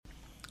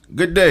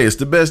Good day. It's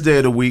the best day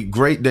of the week.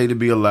 Great day to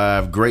be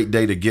alive. Great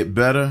day to get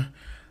better.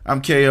 I'm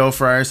KL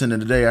Frierson,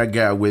 and today I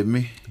got with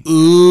me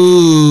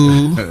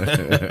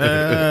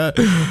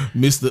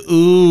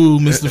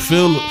Mr.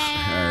 Phillips.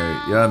 All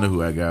right, y'all know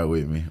who I got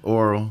with me.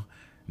 Oral,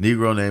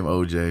 Negro named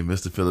OJ,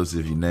 Mr. Phillips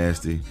if you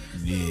nasty.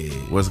 Yeah.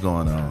 What's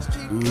going on?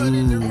 You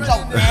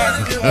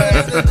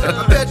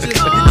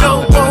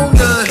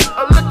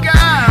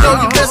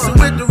messing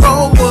with the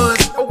wrong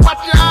ones.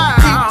 Watch your eyes.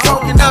 Keep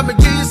talking, I'ma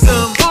give you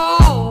some.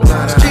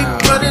 Just keep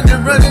running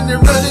and running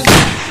and running.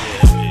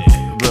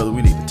 Brother,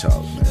 we need to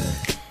talk, man.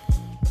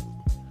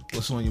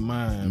 What's on your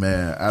mind?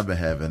 Man, I've been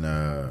having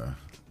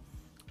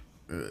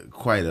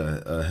quite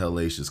a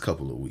hellacious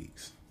couple of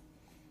weeks.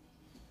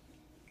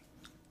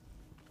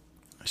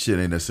 Shit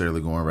ain't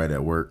necessarily going right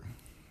at work.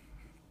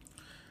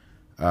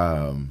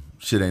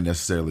 Shit ain't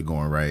necessarily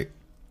going right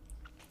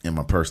in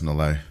my personal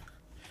life.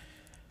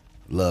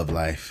 Love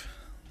life.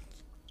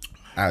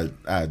 I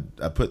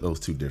put those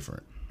two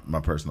different. My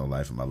personal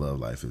life and my love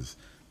life is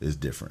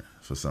different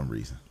for some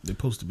reason. They're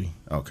supposed to be.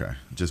 Okay.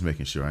 Just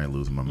making sure I ain't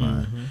losing my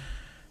mind.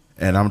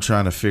 And I'm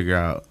trying to figure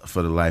out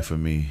for the life of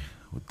me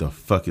what the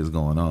fuck is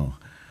going on.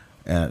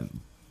 And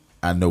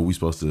I know we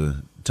supposed to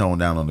tone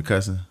down on the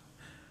cussing.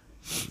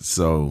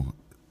 So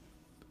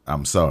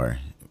I'm sorry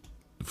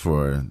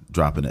for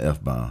dropping the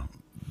F-bomb.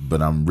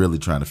 But I'm really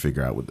trying to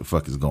figure out what the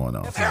fuck is going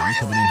on. You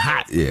coming in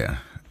hot. Yeah.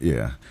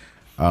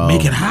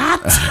 Make it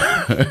hot.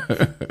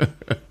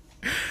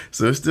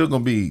 So it's still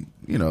gonna be,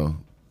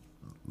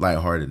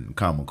 lighthearted and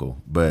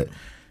comical. But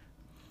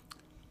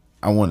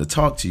I want to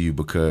talk to you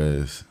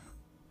because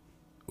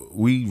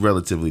we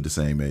relatively the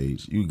same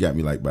age. You got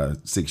me like by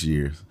 6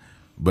 years,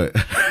 but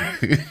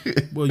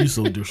Well, you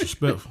so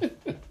disrespectful.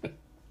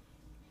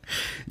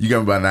 you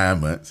got me by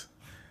 9 months.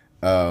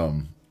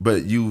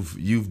 But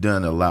you've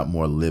done a lot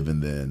more living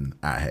than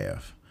I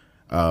have,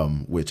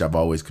 which I've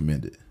always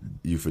commended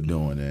you for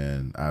doing,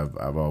 and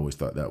I've always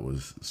thought that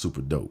was super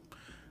dope.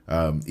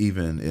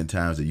 Even in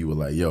times that you were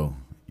like, yo,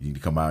 you need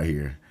to come out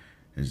here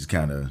and just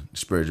kind of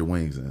spread your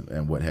wings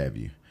and what have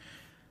you.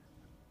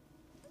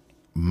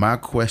 My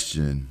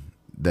question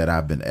that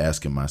I've been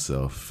asking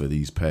myself for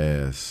these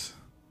past,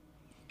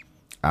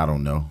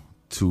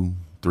 2-3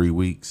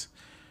 weeks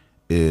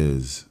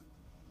is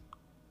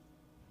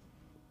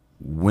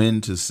when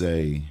to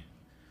say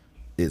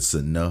it's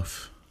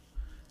enough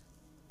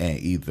and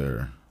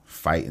either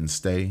fight and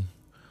stay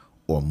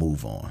or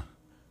move on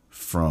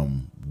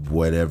from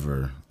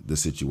whatever the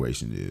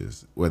situation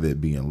is, whether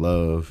it be in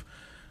love,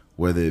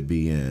 whether it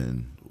be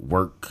in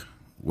work,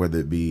 whether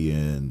it be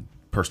in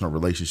personal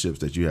relationships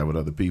that you have with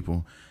other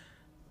people.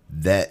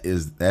 That's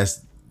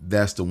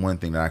the one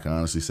thing that I can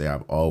honestly say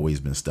I've always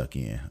been stuck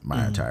in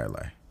my entire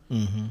life.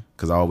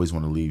 Because I always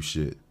want to leave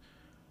shit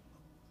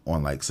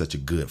on like such a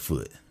good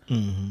foot.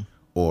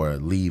 Or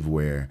leave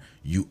where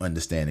you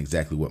understand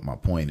exactly what my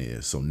point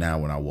is. So now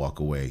when I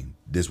walk away,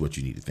 this is what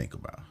you need to think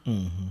about.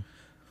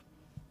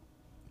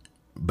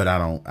 But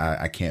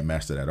I can't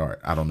master that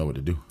art. I don't know what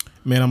to do.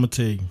 Man, I'm going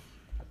to tell you.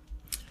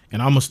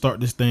 And I'm going to start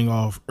this thing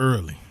off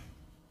early.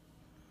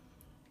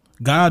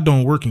 God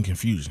don't work in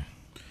confusion.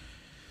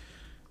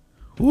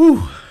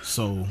 Woo.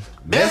 So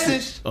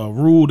Message. a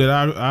rule that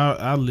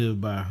I live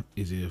by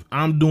is if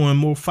I'm doing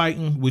more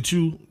fighting with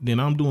you than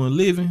I'm doing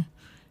living,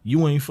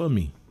 you ain't for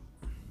me.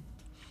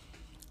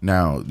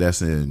 Now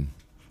that's in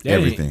That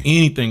everything. ain't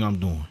anything I'm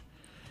doing.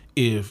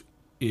 If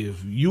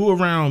you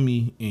around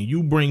me and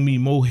you bring me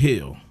more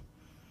hell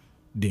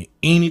than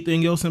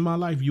anything else in my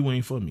life, you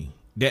ain't for me.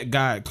 That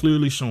God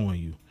clearly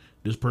showing you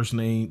this person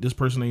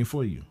ain't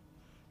for you.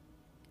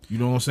 You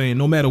know what I'm saying?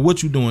 No matter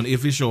what you doing,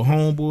 if it's your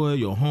homeboy,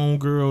 your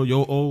homegirl,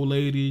 your old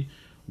lady,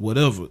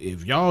 whatever,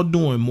 if y'all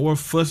doing more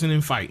fussing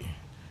and fighting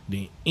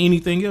than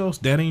anything else,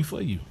 that ain't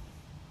for you.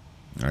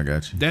 I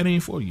got you. That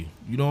ain't for you.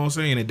 You know what I'm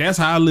saying? And that's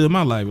how I live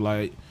my life.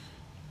 Like,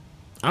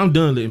 I'm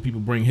done letting people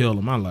bring hell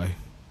in my life.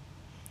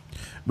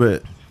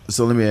 But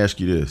so let me ask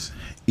you this.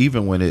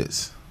 Even when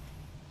it's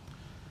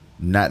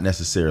not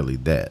necessarily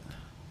that,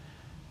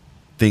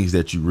 things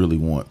that you really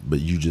want, but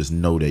you just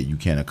know that you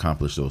can't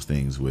accomplish those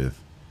things with.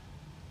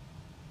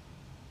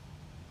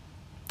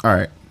 All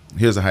right,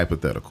 here's a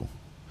hypothetical.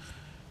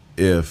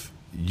 If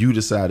you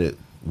decided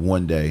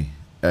one day,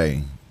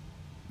 hey,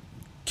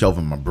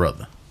 Kelvin, my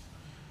brother,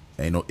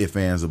 ain't no ifs,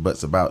 ands, or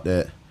buts about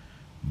that,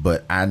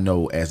 but I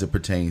know as it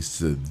pertains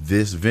to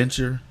this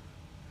venture,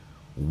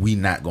 we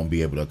not going to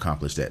be able to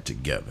accomplish that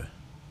together.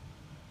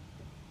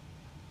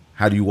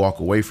 How do you walk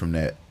away from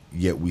that,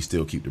 yet we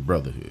still keep the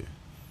brotherhood?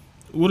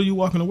 What are you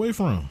walking away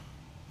from?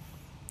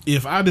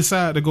 If I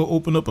decide to go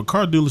open up a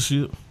car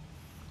dealership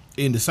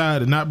and decide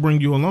to not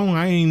bring you along,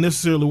 I ain't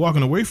necessarily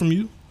walking away from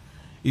you.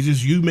 It's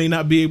just you may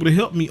not be able to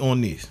help me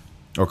on this.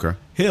 Okay.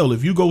 Hell,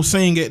 if you go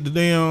sing at the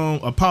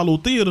damn Apollo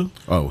Theater,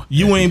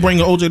 you ain't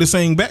bringing OJ to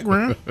sing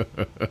background.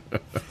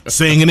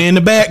 Singing in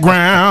the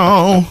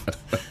background.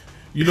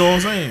 You know what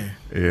I'm saying?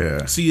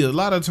 Yeah. See, a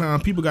lot of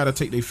times people got to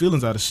take their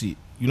feelings out of shit.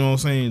 You know what I'm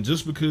saying?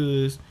 Just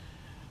because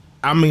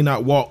I may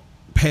not walk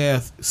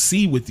path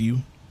C with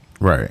you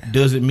Right.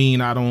 Doesn't mean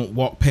I don't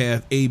walk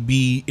path A,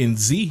 B, and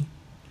Z.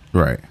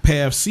 Right.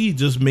 Path C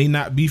just may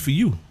not be for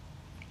you.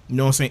 You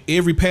know what I'm saying?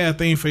 Every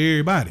path ain't for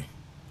everybody.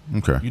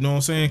 Okay. You know what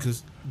I'm saying?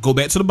 Because go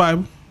back to the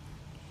Bible.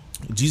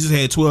 Jesus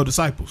had 12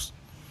 disciples.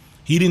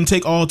 He didn't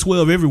take all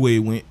 12 everywhere he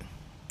went.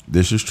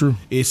 This is true.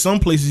 In some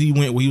places he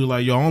went where he was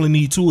like, y'all only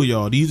need 2 of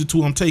y'all. These are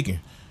 2 I'm taking.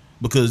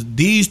 Because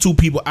these 2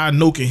 people I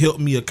know can help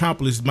me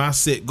accomplish my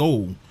set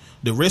goal.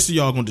 The rest of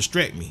y'all gonna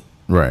distract me.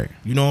 Right.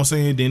 You know what I'm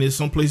saying? Then there's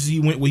some places he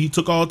went where he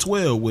took all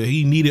 12, where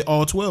he needed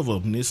all 12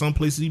 of them. There's some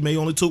places he may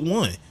only took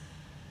 1.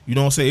 You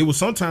know what I'm saying? It was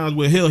sometimes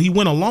where hell he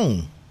went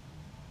alone.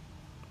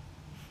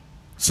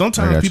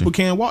 Sometimes people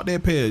can't walk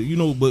that path, you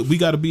know, but we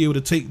got to be able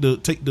to take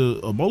the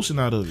emotion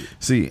out of it.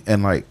 See,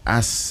 and like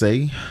I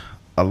say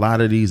a lot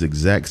of these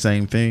exact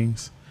same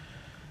things,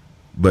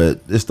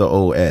 but it's the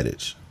old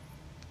adage.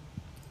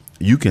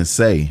 You can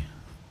say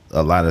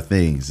a lot of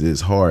things. It's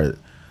hard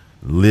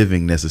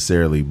living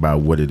necessarily by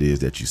what it is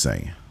that you're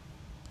saying.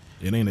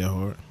 It ain't that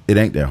hard. It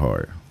ain't that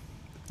hard.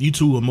 You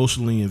too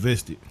emotionally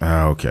invested.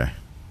 Ah, okay.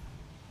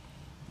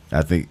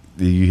 I think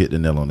you hit the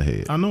nail on the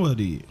head. I know I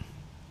did.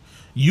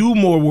 You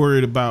more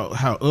worried about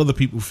how other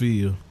people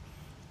feel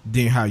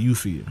than how you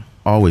feel.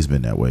 Always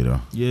been that way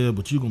though. Yeah,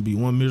 but you gonna be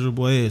one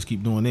miserable ass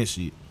keep doing that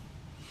shit.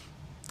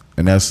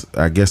 And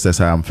I guess that's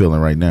how I'm feeling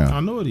right now. I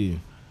know it is.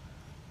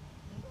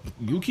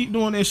 You keep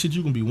doing that shit,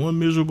 you gonna be one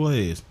miserable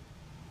ass.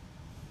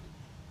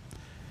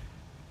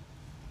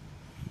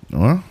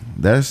 Well,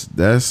 that's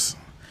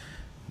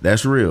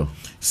real.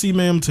 See,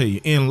 man, I'm tell you,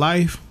 in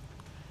life,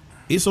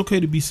 it's okay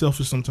to be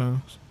selfish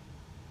sometimes.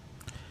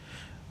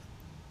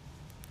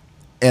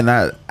 And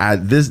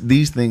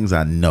these things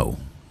I know.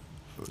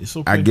 It's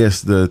okay. I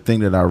guess the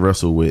thing that I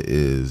wrestle with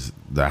is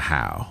the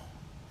how.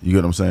 You get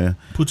what I'm saying?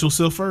 Put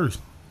yourself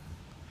first.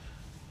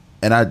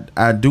 And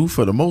I do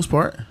for the most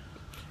part.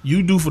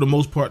 You do for the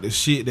most part the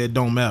shit that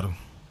don't matter.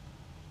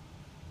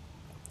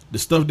 The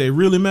stuff that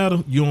really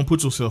matter, you don't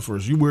put yourself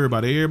first. You worry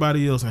about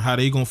everybody else and how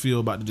they gonna feel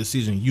about the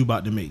decision you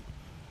about to make.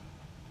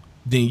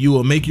 Then you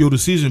will make your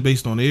decision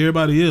based on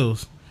everybody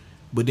else,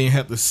 but then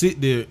have to sit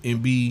there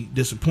and be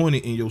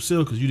disappointed in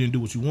yourself because you didn't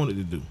do what you wanted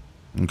to do.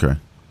 Okay.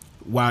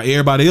 While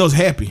everybody else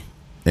happy.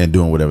 And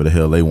doing whatever the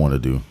hell they want to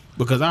do.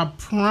 Because I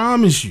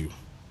promise you,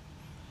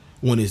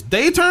 when it's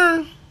their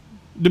turn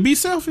to be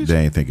selfish.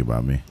 They ain't thinking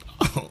about me.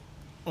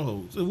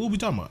 Oh, so what we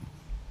talking about?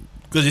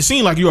 Because it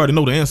seems like you already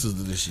know the answers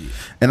to this shit.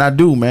 And I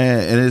do, man.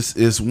 And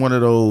it's one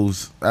of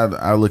those,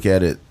 I look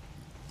at it,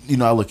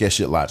 I look at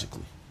shit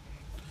logically.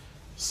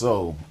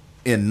 So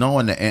in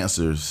knowing the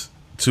answers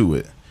to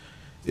it,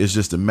 it's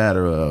just a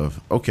matter of,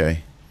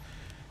 okay,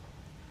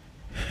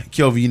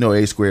 Kelvin,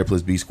 A squared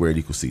plus B squared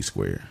equals C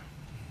squared.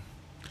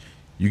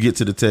 You get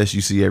to the test,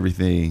 you see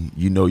everything,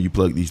 you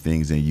plug these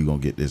things in, you're going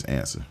to get this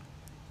answer.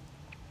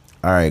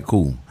 All right,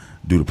 cool.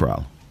 Do the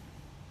problem.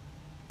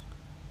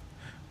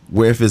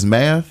 Where if it's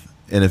math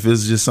and if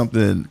it's just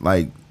something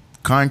like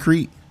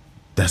concrete,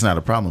 that's not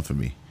a problem for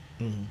me.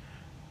 Mm-hmm.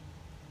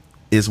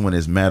 It's when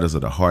it's matters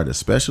of the heart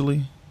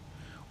especially.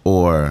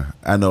 Or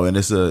I know, and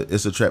it's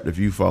a trap that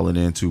you've fallen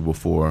into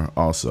before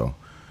also,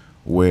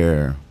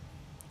 where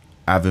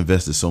I've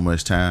invested so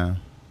much time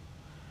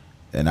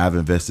and I've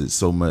invested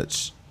so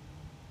much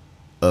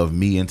of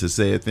me into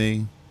said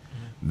thing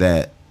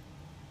that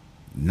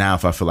now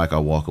if I feel like I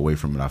walk away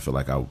from it, I feel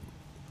like I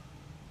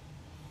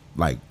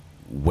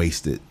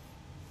wasted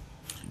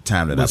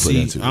time that I put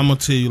into it. I'm gonna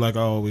tell you like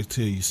I always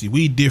tell you. See,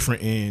 we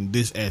different in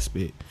this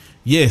aspect.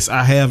 Yes,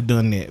 I have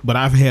done that, but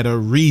I've had a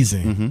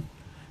reason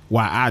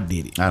why I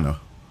did it. I know.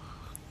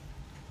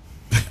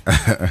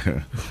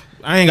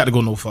 I ain't got to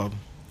go no further.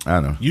 I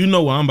know. You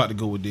know where I'm about to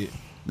go with it.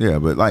 Yeah,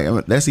 but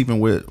that's even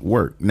with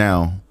work.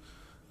 Now,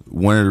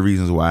 one of the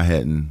reasons why I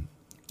hadn't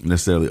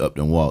necessarily upped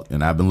and walked,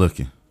 and I've been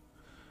looking,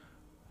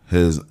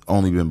 has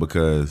only been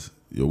because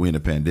we're in a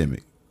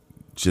pandemic.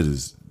 Shit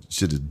is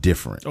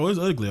different. Oh, it's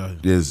ugly out here.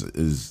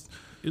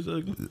 It's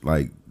ugly.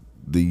 Like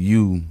the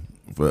U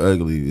for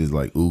ugly is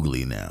like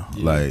oogly now.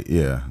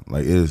 Yeah.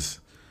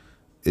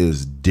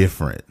 It's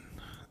different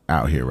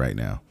out here right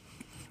now.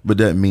 But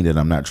that doesn't mean that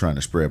I'm not trying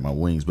to spread my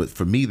wings. But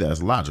for me,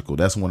 that's logical.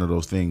 That's one of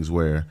those things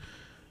where,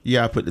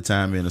 I put the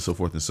time in and so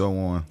forth and so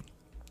on.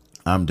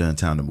 I'm done.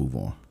 Time to move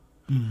on.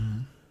 Mm-hmm.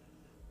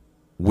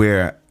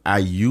 Where I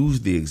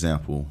use the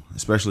example,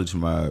 especially to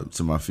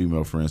my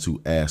female friends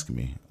who ask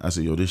me, I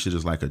say, this shit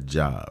is like a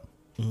job.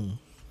 Mm-hmm.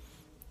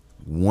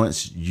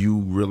 Once you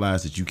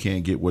realize that you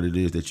can't get what it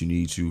is that you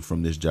need to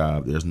from this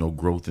job, there's no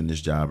growth in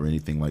this job or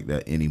anything like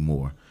that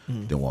anymore,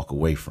 then walk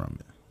away from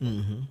it.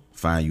 Mm-hmm.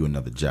 Find you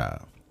another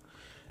job.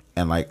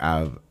 And like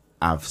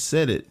I've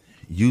said it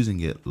using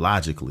it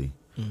logically,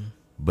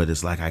 but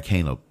it's like I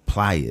can't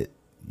apply it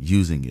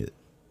using it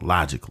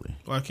logically.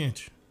 Why can't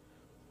you?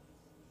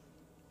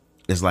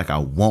 It's like I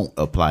won't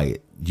apply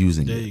it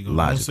using it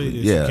logically.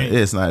 Yeah,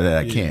 it's not that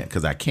I can't,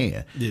 because I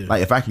can. Yeah.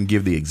 Like if I can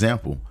give the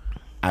example,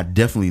 I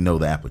definitely know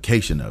the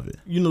application of it.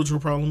 You know what your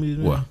problem is,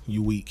 man? What?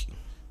 You weak.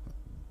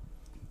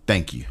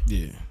 Thank you.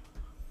 Yeah.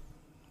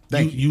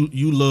 Thank you.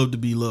 You love to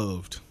be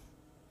loved.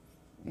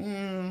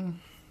 You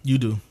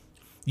do.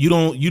 You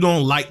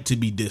don't like to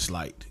be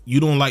disliked. You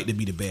don't like to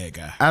be the bad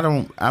guy. I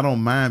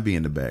don't mind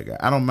being the bad guy.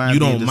 I don't mind. You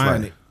being don't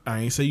mind disliked. it. I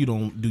ain't say you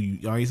don't do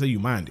you. I ain't say you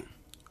mind it.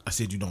 I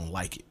said you don't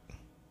like it.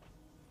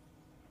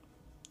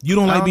 You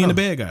don't like being the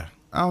bad guy.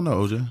 I don't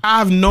know, OJ.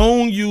 I've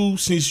known you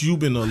since you've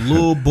been a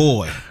little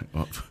boy.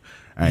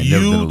 I ain't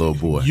never been a little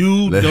boy.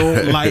 You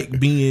don't like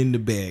being the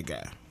bad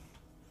guy.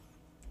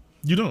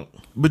 You don't.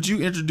 But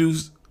you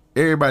introduce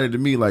everybody to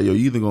me like, yo,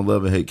 you either gonna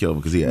love or hate Kelvin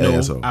because he an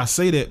asshole. I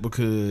say that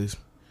because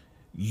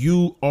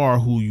you are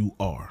who you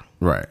are.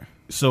 Right.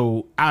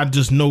 So I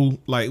just know,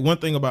 like, one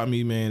thing about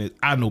me, man, is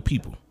I know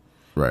people.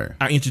 Right.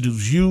 I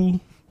introduce you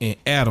and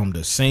Adam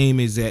the same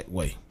exact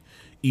way.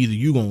 Either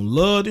you gonna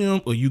love them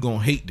or you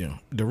gonna hate them.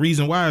 The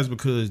reason why is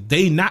because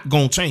they not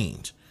gonna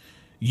change.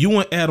 You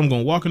and Adam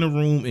gonna walk in the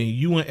room and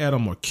you and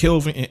Adam are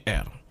Kelvin and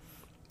Adam.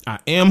 I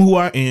am who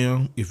I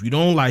am. If you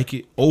don't like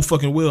it, oh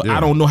fucking well, Yeah. I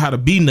don't know how to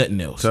be nothing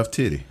else. Tough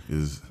titty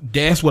is.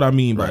 That's what I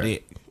mean by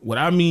Right. that. What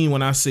I mean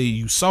when I say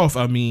you soft,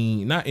 I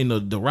mean not in a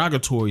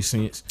derogatory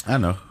sense. I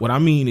know. What I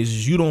mean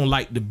is you don't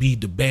like to be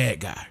the bad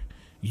guy.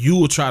 You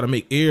will try to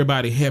make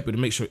everybody happy to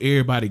make sure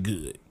everybody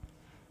good.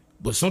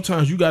 But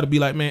sometimes you got to be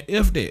like, man,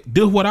 F that.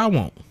 Do what I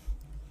want.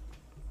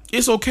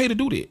 It's okay to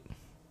do that.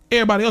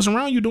 Everybody else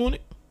around you doing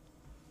it.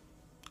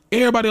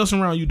 Everybody else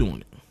around you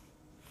doing it.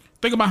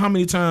 Think about how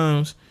many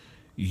times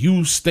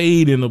you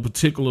stayed in a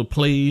particular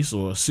place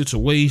or a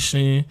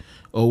situation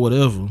or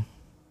whatever,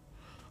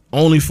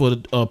 only for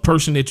a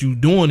person that you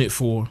doing it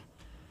for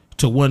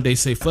to one day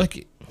say, fuck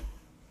it.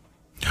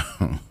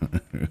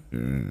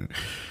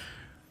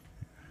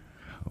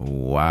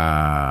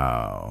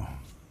 Wow.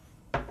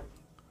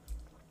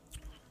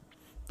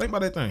 Think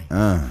about that thing.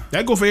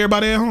 That go for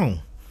everybody at home.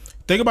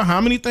 Think about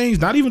how many things,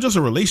 not even just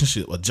a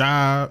relationship, a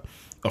job,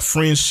 a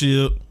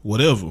friendship,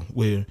 whatever,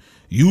 where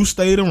you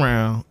stayed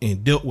around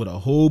and dealt with a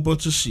whole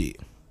bunch of shit.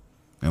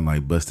 And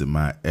like busted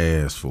my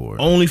ass for it.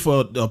 Only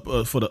for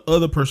the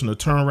other person to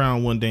turn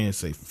around one day and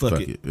say, fuck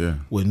it. Yeah.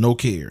 With no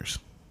cares.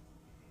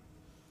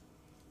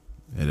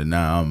 And then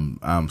now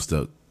I'm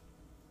stuck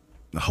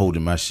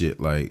holding my shit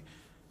like,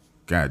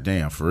 God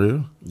damn, for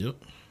real? Yep.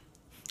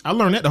 I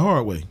learned that the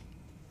hard way.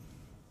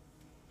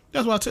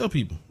 That's why I tell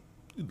people,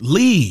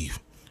 leave.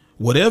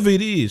 Whatever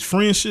it is,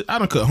 friendship. I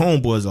done cut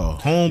homeboys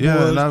off.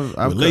 Homeboys,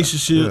 I've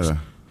relationships. yeah.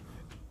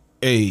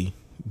 Hey,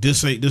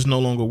 this no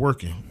longer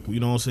working. You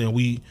know what I'm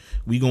saying?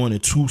 We going in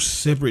two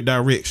separate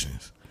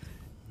directions.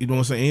 You know what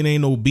I'm saying? It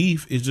ain't no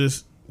beef. It's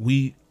just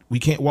we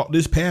can't walk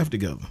this path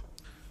together.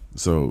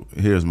 So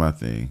here's my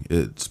thing,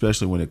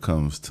 especially when it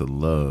comes to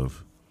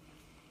love,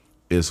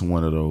 it's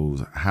one of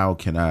those, how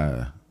can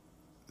I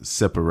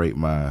separate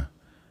my,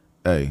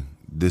 hey,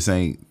 this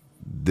ain't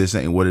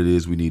what it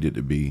is we need it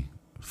to be.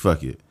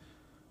 Fuck it.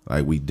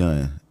 Like we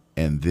done.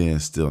 And then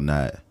still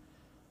not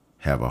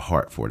have a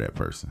heart for that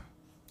person.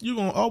 You're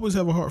going to always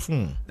have a heart for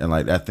him. And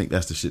like, I think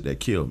that's the shit that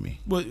killed me.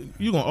 But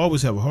you're going to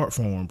always have a heart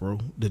for him, bro.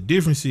 The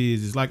difference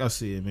is like I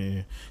said,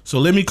 man. So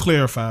let me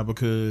clarify,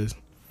 because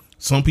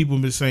some people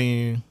been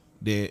saying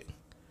that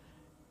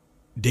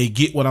they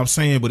get what I'm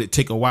saying, but it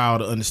take a while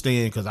to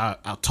understand because I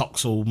talk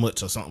so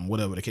much or something,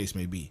 whatever the case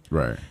may be.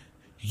 Right.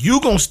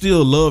 You going to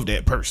still love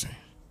that person.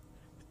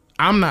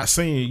 I'm not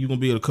saying you're going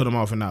to be able to cut them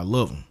off and not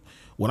love them.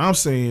 What I'm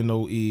saying,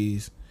 though,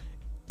 is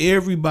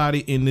everybody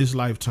in this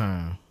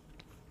lifetime,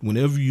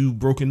 whenever you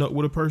broken up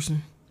with a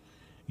person,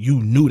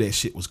 you knew that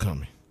shit was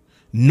coming.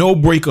 No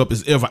breakup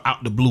is ever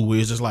out the blue where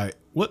it's just like,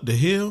 what the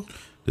hell?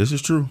 This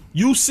is true.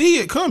 You see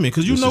it coming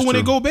because you This know is when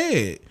true. it go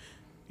bad.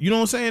 You know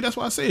what I'm saying? That's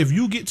why I say if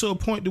you get to a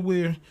point to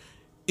where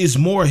it's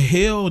more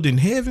hell than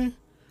heaven,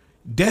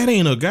 that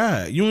ain't a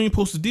God. You ain't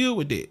supposed to deal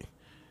with that.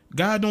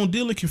 God don't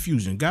deal in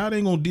confusion. God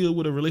ain't gonna deal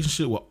with a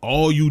relationship where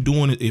all you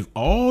doing is, if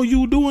all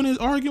you doing is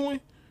arguing.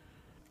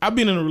 I've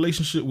been in a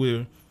relationship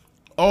where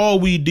all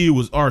we did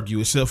was argue,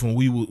 except when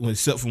we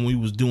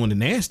was doing the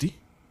nasty.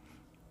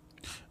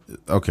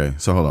 Okay,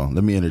 so hold on.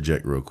 Let me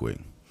interject real quick.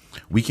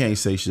 We can't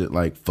say shit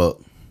like fuck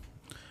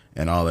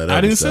and all that.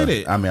 I didn't stuff.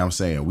 say that. I mean, I'm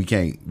saying we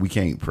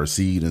can't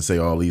proceed and say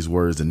all these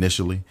words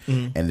initially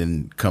and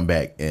then come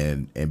back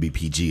and be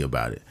PG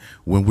about it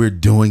when we're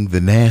doing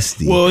the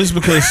nasty. Well, it's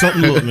because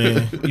something. Look,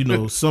 man. You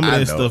know, some of I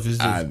that know, stuff is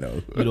just. I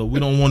know. You know, we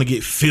don't want to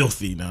get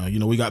filthy now. You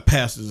know, we got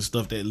pastors and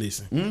stuff that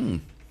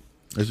listen.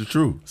 It's the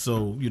truth.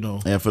 So you know,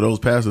 And for those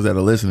pastors that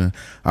are listening,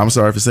 I'm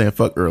sorry for saying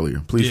fuck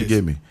earlier. Please Yes.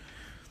 forgive me.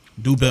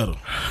 do better,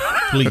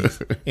 please.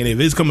 And if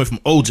it's coming from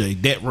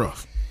OJ, that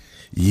rough.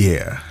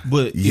 Yeah.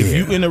 But Yeah. if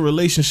you in a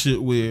relationship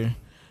where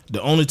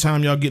the only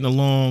time y'all getting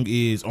along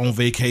is on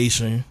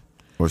vacation,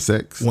 Or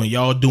sex. when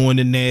y'all doing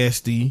the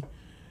nasty,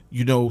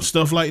 you know,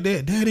 stuff like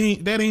that, that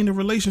ain't a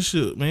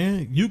relationship,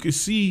 man. You can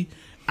see,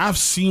 I've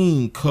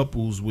seen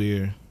couples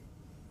where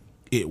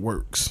it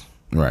works.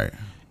 Right.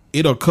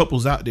 It are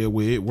couples out there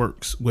where it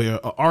works, where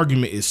an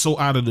argument is so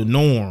out of the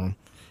norm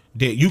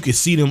that you can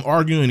see them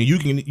arguing and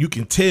you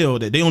can tell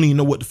that they don't even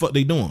know what the fuck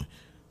they doing.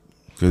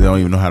 Because they don't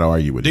even know how to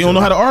argue with They each don't know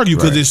how other. to argue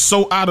because Right. it's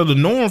so out of the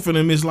norm for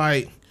them. It's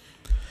like,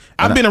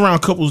 I've been around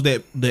couples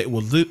that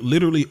were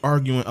literally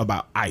arguing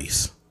about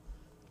ice.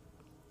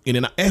 And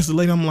then I asked the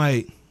lady, I'm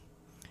like,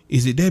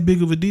 is it that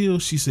big of a deal?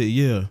 She said,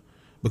 yeah,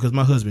 because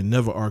my husband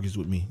never argues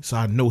with me, so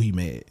I know he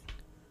mad.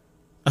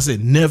 I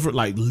said, never,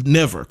 like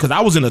never, because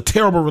I was in a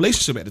terrible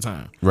relationship at the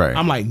time. Right.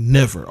 I'm like,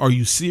 never. Are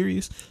you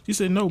serious? She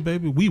said, no,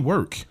 baby, we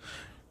work.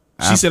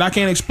 She said, I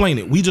can't explain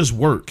it. We just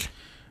work.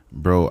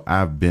 Bro,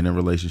 I've been in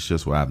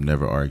relationships where I've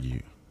never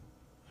argued.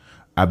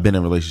 I've been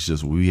in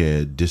relationships where we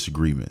had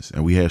disagreements,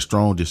 and we had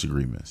strong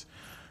disagreements,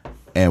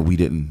 and we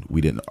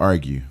didn't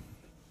argue.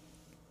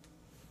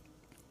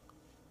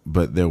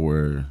 But there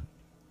were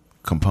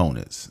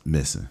components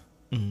missing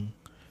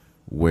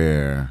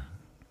where,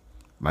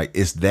 like,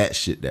 it's that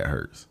shit that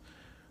hurts.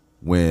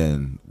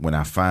 When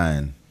I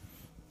find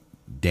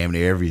damn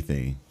near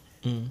everything,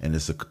 and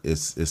it's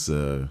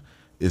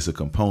a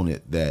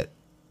component that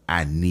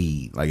I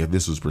need. Like, if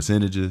this was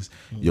percentages,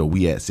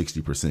 we at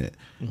 60%,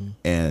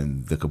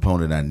 and the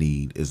component I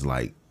need is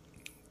like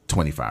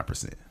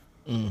 25%,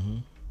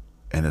 and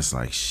it's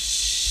like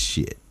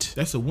shit.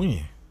 That's a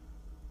win.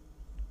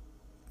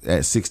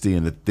 At 60,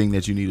 and the thing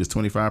that you need is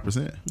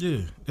 25%.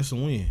 Yeah, that's a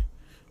win,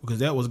 because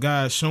that was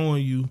God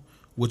showing you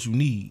what you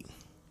need.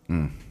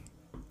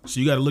 So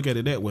you got to look at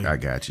it that way. I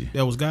got you.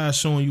 That was God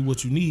showing you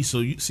what you need. So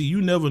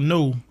you never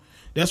know.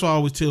 That's why I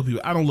always tell people,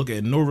 I don't look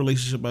at no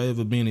relationship I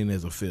ever been in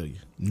as a failure.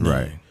 None.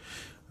 Right.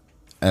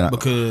 And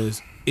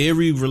because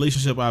every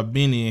relationship I've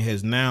been in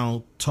has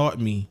now taught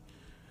me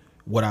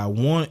what I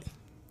want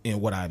and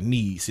what I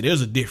need. See,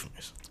 there's a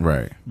difference.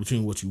 Right.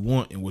 Between what you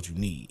want and what you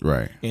need.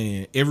 Right.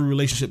 And every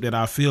relationship that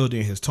I failed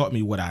in has taught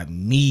me what I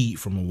need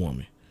from a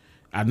woman.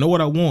 I know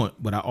what I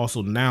want, but I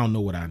also now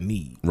know what I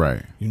need.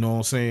 Right. You know what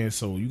I'm saying?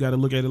 So you got to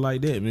look at it like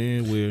that,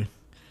 man, where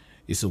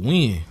it's a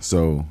win.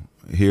 So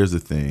here's the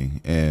thing,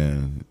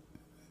 and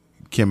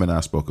Kim and I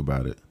spoke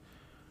about it.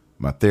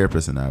 My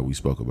therapist and we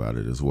spoke about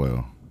it as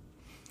well.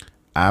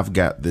 I've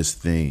got this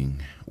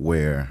thing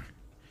where,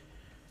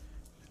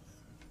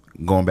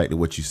 going back to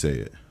what you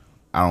said,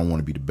 I don't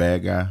want to be the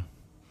bad guy,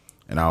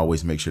 and I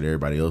always make sure that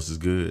everybody else is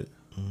good.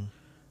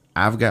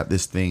 I've got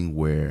this thing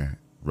where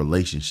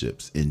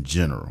relationships in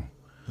general,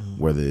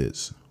 whether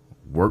it's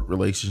work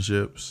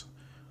relationships,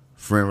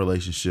 friend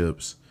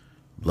relationships,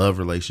 love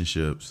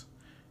relationships,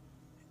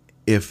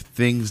 if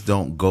things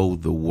don't go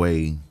the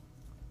way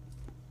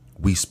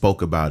we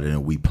spoke about it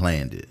and we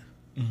planned it,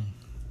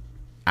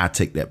 I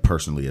take that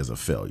personally as a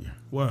failure.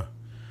 Why?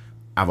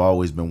 I've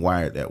always been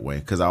wired that way,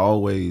 because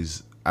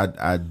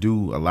I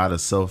do a lot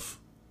of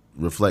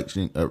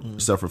self-reflecting,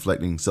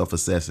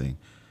 self-assessing,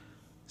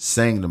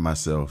 saying to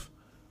myself,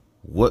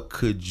 what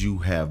could you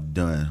have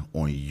done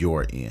on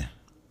your end?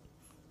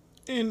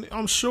 And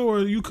I'm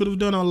sure you could have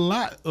done a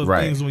lot of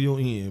things on your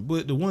end,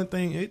 but the one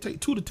thing, it takes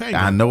two to tango.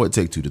 I know it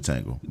takes two to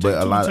tango,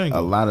 but a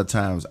lot of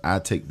times I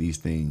take these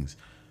things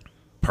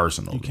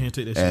personally. You can't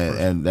take that shit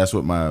personally. And that's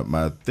what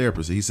my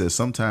therapist said. He says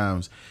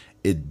sometimes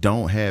it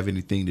don't have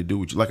anything to do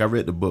with you. Like, I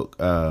read the book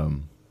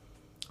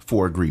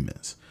 4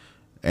 Agreements,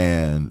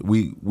 and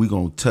we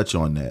gonna touch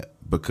on that,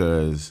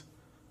 because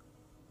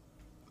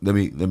let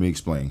me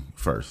explain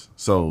first.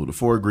 So the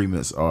 4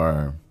 agreements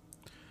are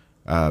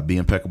be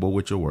impeccable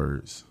with your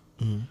words,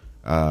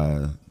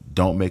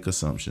 don't make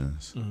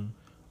assumptions,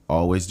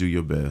 always do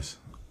your best.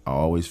 I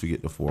always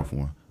forget the 4th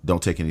one.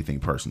 Don't take anything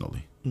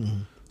personally.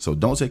 So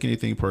don't take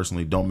anything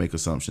personally. Don't make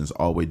assumptions.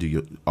 Always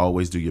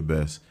do your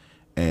best,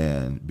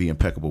 and be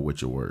impeccable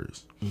with your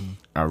words.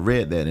 I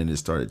read that, and it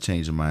started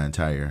changing my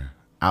entire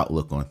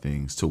outlook on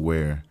things, to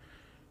where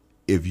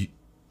if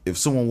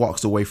someone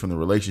walks away from the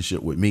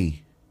relationship with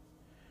me,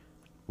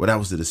 well, that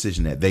was the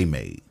decision that they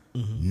made,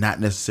 not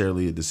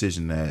necessarily a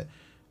decision that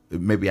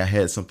maybe I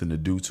had something to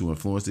do to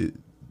influence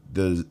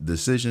the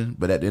decision.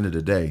 But at the end of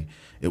the day,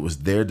 it was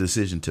their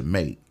decision to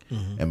make.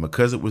 And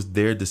because it was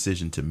their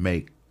decision to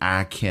make,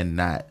 I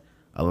cannot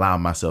allow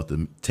myself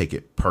to take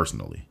it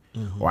personally,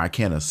 or I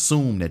can't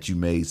assume that you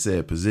made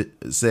said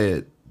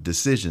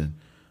decision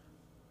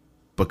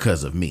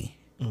because of me.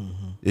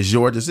 It's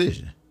your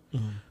decision.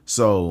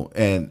 So,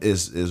 and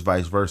it's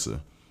vice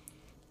versa.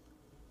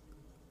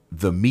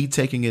 The me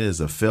taking it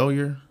as a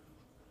failure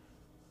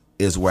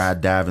is where I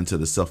dive into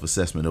the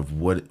self-assessment of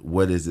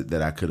what is it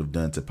that I could have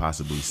done to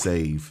possibly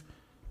save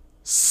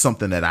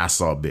something that I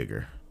saw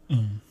bigger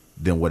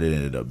than what it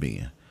ended up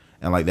being.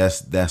 And like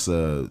that's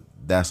a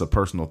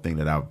personal thing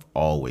that I've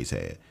always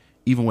had.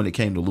 Even when it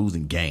came to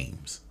losing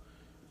games,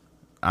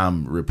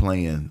 I'm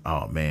replaying,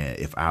 oh man,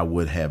 if I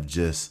would have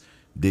just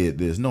did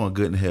this, knowing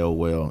good and hell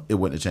well it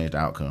wouldn't have changed the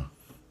outcome.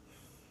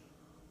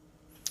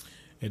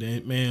 It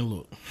ain't, man,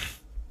 look,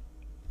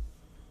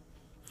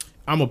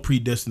 I'm a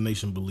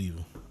predestination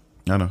believer.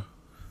 I know.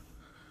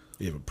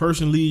 If a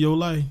person leave your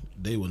life,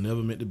 they were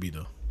never meant to be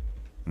there.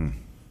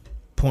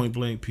 Point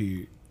blank,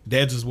 period.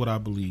 That's just what I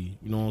believe.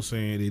 You know what I'm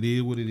saying? It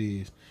is what it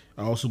is.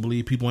 I also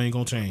believe people ain't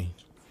gonna change.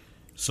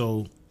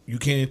 So you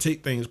can't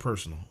take things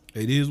personal.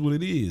 It is what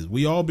it is.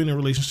 We all been in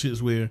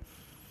relationships where,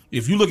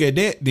 if you look at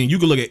that, then you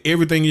can look at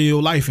everything in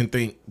your life and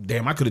think,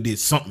 damn, I could have did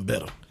something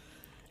better.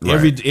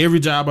 Right. Every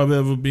job I've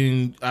ever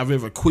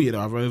quit, or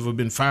I've ever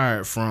been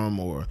fired from,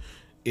 or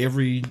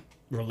every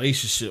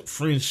relationship,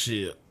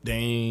 friendship, there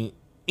ain't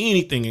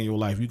anything in your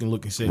life you can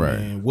look and say, Right.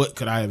 man, what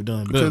could I have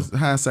done better? Because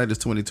hindsight is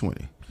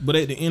 20/20. But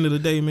at the end of the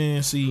day,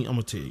 man, see, I'm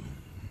gonna tell you,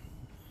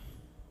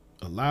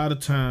 a lot of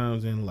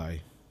times in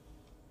life,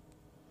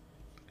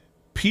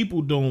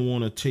 people don't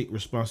want to take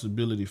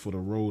responsibility for the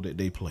role that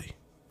they play.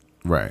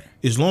 Right.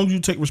 As long as you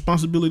take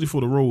responsibility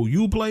for the role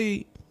you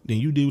played, then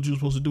you did what you were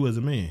supposed to do as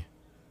a man.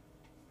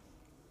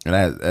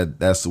 And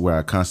that's where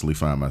I constantly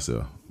find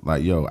myself.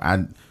 Like, yo,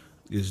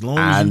 As long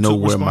I as you know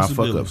took where my fuck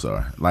responsibility. ups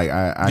are. Like,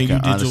 I Then you can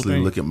did your honestly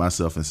thing. look at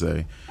myself and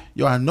say,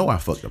 yo, I know I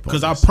fucked up on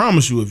Because I this.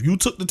 promise you, if you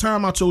took the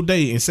time out your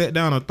day and sat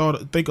down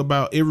and think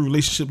about every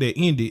relationship that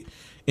ended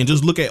and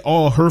just look at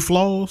all her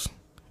flaws,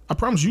 I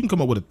promise you can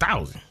come up with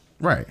 1,000.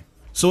 Right.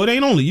 So it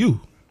ain't only you.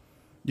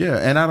 Yeah,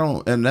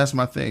 and that's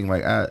my thing.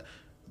 Like,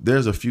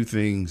 there's a few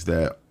things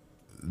that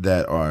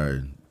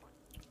are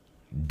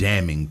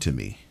damning to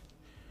me.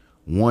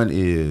 One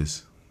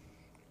is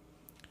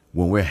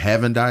when we're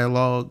having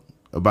dialogue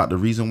about the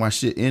reason why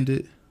shit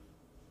ended,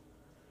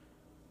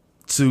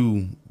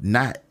 to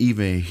not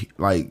even,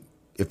 like,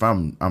 if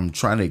I'm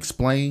trying to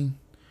explain,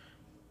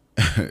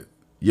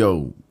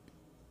 yo,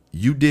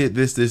 you did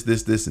this,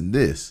 and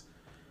this,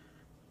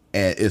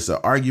 and it's an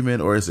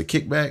argument or it's a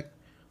kickback,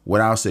 what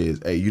I'll say is,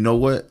 hey, you know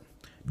what?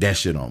 That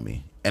shit on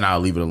me, and I'll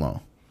leave it alone.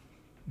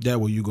 That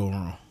where you go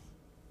wrong.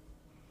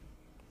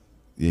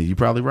 Yeah, you're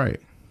probably right.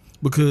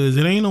 Because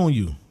it ain't on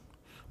you.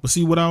 But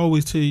see what I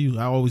always tell you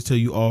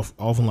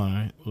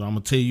offline. I'm gonna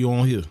tell you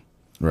on here.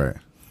 Right.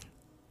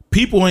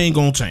 People ain't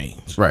gonna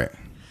change. Right.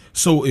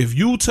 So if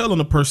you telling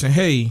a person,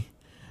 hey,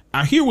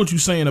 I hear what you're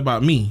saying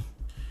about me.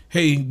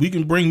 Hey, we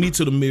can bring me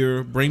to the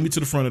mirror, bring me to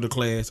the front of the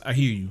class. I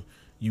hear you.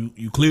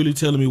 You clearly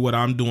telling me what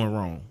I'm doing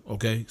wrong.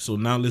 Okay, so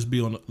now let's be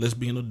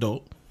an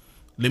adult.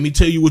 Let me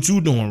tell you what you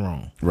doing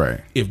wrong.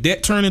 Right. If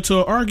that turned into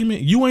an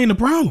argument, you ain't the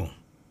problem.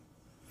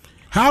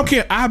 How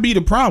can I be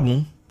the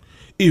problem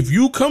if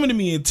you coming to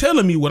me and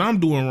telling me what I'm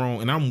doing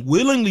wrong and I'm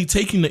willingly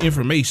taking the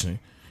information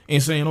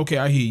and saying, okay,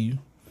 I hear you.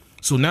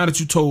 So now that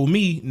you told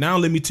me, now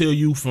let me tell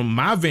you from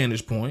my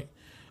vantage point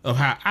of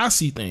how I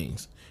see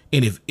things.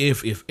 And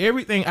if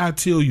everything I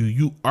tell you,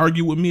 you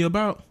argue with me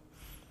about,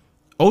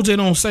 OJ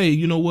don't say,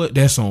 you know what,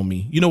 that's on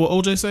me. You know what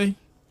OJ say?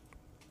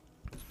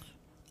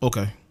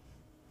 Okay.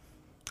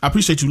 I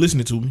appreciate you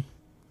listening to me.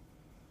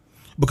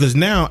 Because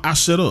now I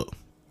shut up.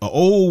 An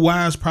old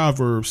wise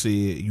proverb said,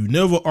 you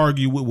never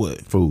argue with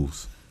what?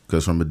 Fools.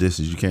 Because from a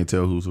distance, you can't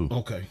tell who's who.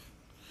 Okay.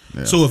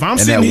 Yeah. So if I'm and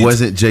sitting that here,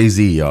 wasn't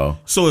Jay-Z, y'all.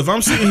 so if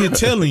I'm sitting here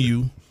telling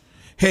you,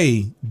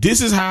 hey,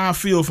 this is how I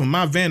feel from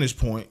my vantage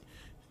point,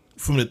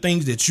 from the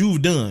things that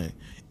you've done,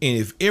 and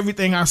if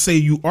everything I say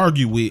you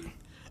argue with,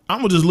 I'm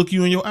gonna just look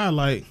you in your eye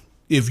like,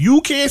 if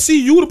you can't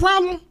see you the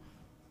problem,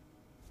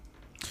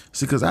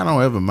 See, because I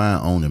don't ever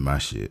mind owning my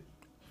shit.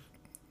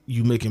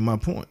 you making my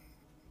point.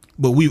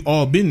 But we've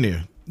all been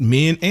there,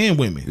 men and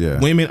women. Yeah.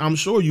 Women, I'm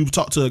sure you've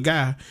talked to a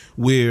guy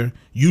where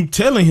you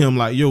telling him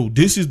like, yo,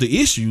 this is the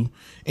issue,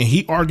 and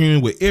he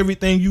arguing with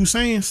everything you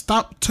saying.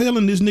 Stop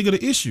telling this nigga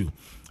the issue.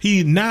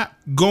 He not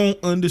gonna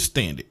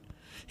understand it.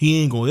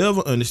 He ain't gonna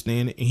ever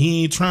understand it, and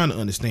he ain't trying to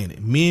understand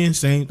it. Men,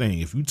 same thing.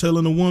 If you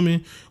telling a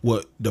woman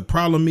what the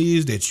problem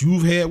is that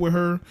you've had with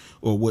her,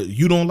 or what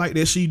you don't like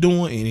that she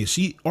doing, and if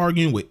she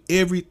arguing with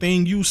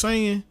everything you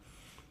saying,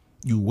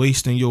 you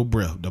wasting your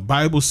breath. The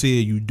Bible said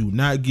you do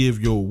not give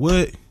your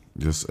what?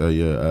 Just,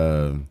 you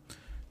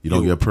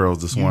don't get pearls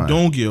to swine. You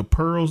don't give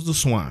pearls to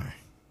swine.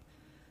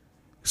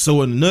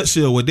 So in a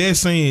nutshell, what they're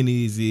saying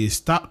is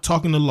stop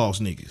talking to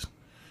lost niggas.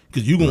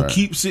 Because you're going Right. to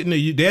keep sitting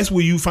there. That's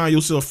where you find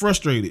yourself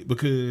frustrated,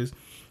 because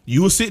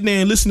you were sitting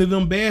there and listening to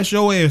them bash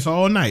your ass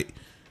all night.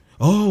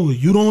 Oh,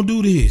 you don't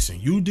do this, and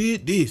you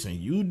did this, and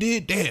you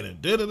did that, and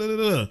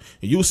da-da-da-da-da. And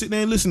you were sitting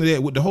there and listening to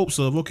that with the hopes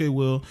of, okay,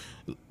 well,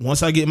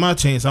 once I get my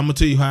chance, I'm going to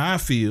tell you how I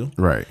feel.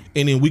 Right.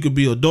 And then we could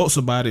be adults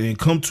about it and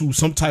come to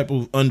some type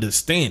of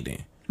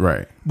understanding.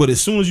 Right. But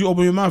as soon as you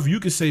open your mouth, you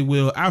can say,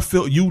 well, I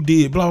felt you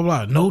did, blah,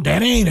 blah, blah. No,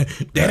 that ain't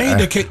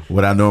the case.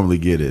 What I normally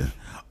get is,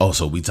 oh,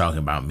 so we talking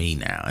about me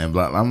now. And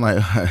blah. I'm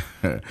like,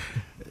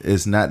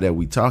 it's not that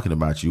we talking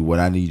about you. What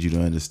I need you to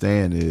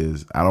understand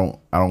is I don't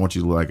want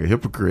you to look like a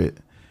hypocrite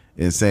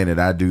in saying that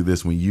I do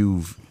this when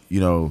you've,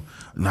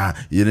 nah,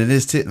 you're in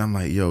this tit. And I'm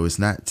like, yo, it's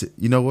not,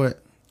 you know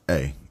what?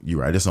 Hey, you're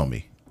right. It's on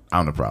me.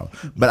 I'm the problem.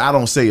 But I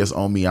don't say it's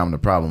on me. I'm the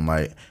problem.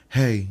 Like,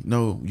 hey,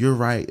 no, you're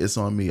right. It's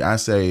on me. I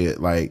say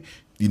it like,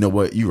 you know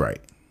what? You're right.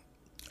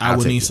 I I'll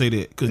wouldn't take even say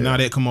that, because Yeah. now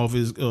that come off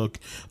as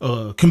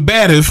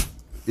combative.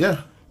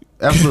 Yeah,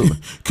 absolutely.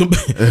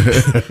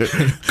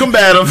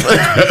 Combative.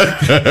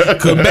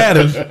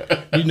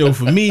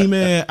 For me,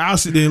 man, I'll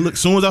sit there and look. As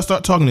soon as I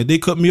start talking, if they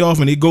cut me off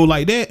and they go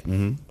like that,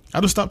 I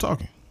just stop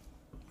talking.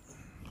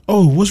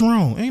 Oh, what's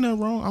wrong? Ain't nothing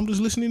wrong. I'm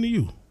just listening to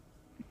you.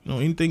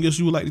 Anything else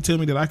you would like to tell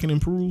me that I can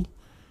improve?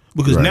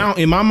 Because Right. now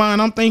in my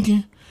mind, I'm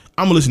thinking,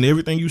 I'm gonna listen to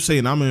everything you say,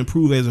 and I'm gonna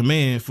improve as a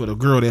man for the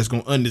girl that's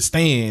gonna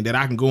understand that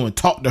I can go and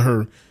talk to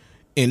her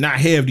and not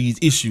have these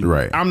issues.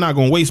 Right. I'm not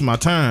gonna waste my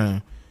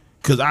time,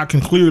 because I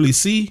can clearly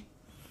see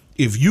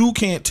if you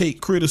can't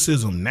take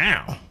criticism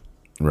now,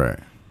 Right.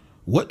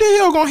 What the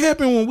hell gonna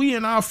happen when we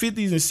in our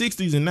 50s and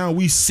 60s and now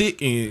we sick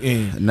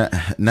and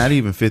not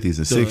even 50s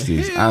and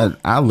 60s. hell?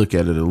 I look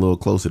at it a little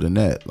closer than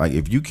that. Like,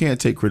 if you can't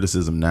take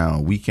criticism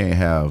now, we can't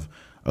have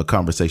a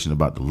conversation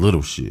about the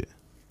little shit,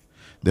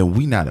 then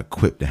we not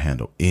equipped to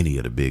handle any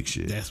of the big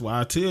shit. that's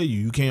why I tell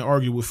you can't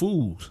argue with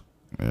fools.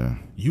 Yeah.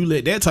 You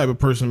let that type of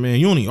person, man,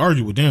 you don't even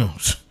argue with them.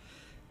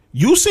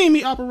 You see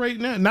me operate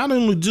now, not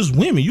only just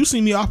women, you see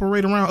me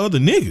operate around other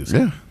niggas.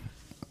 Yeah.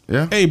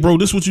 Yeah. Hey, bro,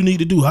 this what you need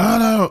to do.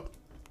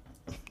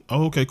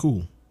 Oh, okay,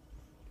 cool.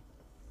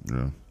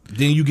 Yeah.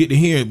 Then you get to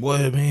hear,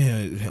 boy,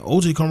 man,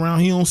 OJ come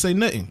around, he don't say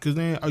nothing. Because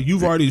then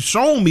you've already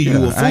shown me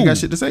you a fool. I ain't got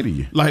shit to say to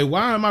you. Like,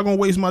 why am I going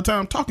to waste my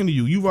time talking to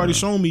you? You've already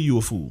shown me you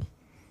a fool.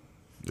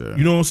 Yeah.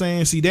 You know what I'm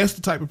saying? See, that's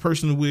the type of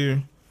person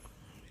where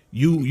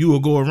you will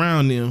go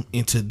around them,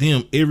 and to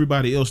them,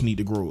 everybody else need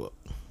to grow up.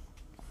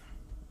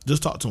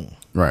 Just talk to them.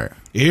 Right.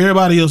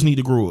 Everybody else need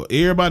to grow up.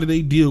 Everybody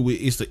they deal with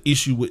is the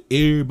issue with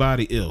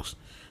everybody else.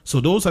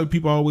 So those type of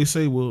people always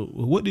say, well,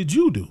 what did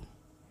you do?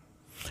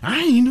 I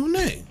ain't do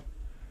nothing.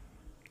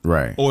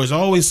 Right. Or it's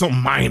always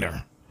something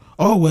minor.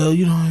 Oh, well,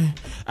 you know,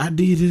 I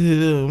did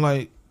it.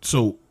 Like,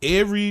 so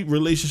every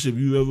relationship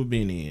you've ever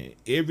been in,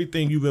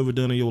 everything you've ever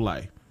done in your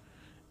life,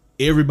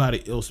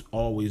 everybody else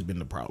always been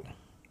the problem.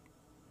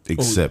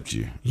 Except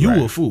you. You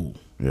right. a fool.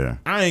 Yeah.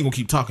 I ain't gonna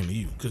keep talking to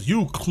you because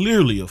you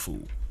clearly a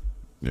fool.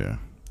 Yeah.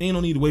 Ain't no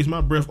need to waste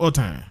my breath or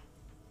time.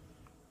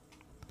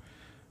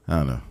 I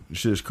don't know. This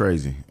shit's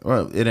crazy.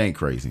 Well, it ain't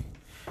crazy.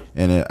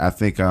 And I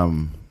think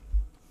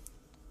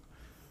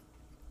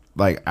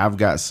like, I've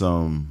got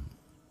some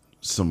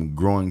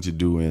growing to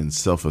do in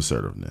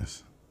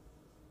self-assertiveness.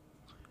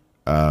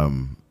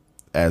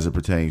 As it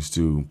pertains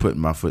to putting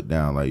my foot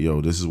down, like,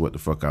 yo, this is what the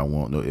fuck I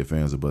want. No ifs,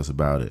 ands, or buts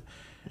about it.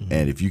 Mm-hmm.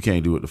 And if you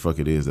can't do what the fuck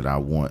it is that I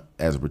want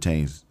as it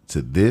pertains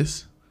to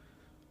this,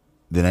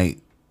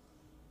 then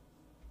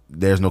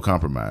there's no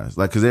compromise.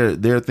 Like, because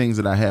there are things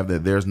that I have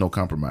that there's no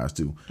compromise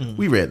to. Mm-hmm.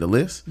 We read the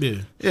list. Yeah.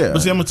 Yeah.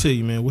 But see, I'm going to tell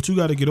you, man, what you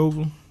got to get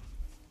over,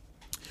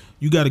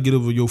 you got to get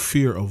over your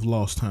fear of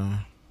lost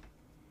time.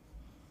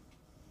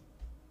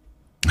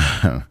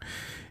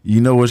 You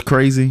know what's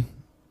crazy?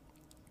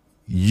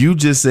 You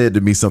just said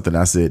to me something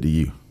I said to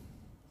you.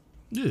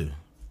 Yeah.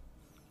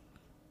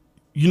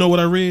 You know what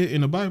I read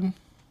in the Bible?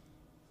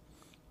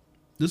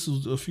 This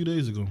was a few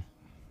days ago.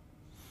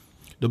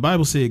 The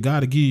Bible said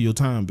God will give you your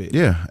time back.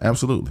 Yeah,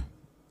 absolutely.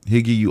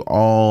 He'll give you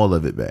all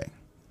of it back.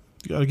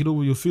 You got to get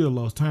over your fear of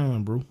lost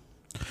time, bro.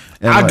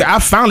 And I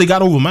finally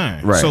got over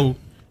mine. Right. So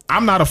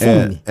I'm not a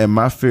fool. And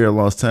my fear of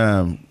lost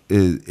time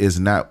is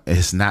not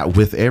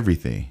with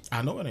everything.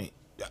 I know it ain't.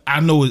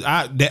 I know it.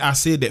 I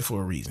said that for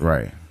a reason.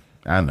 Right.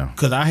 I know.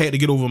 Because I had to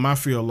get over my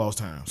fear of lost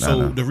time.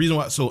 So the reason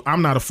why, so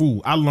I'm not a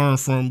fool. I learned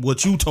from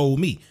what you told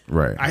me.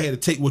 Right. I had to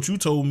take what you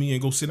told me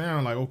and go sit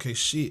down like, okay,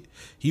 shit,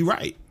 he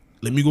right.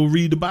 Let me go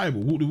read the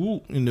Bible. Whoop,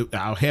 whoop. And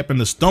I happened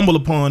to stumble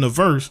upon a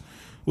verse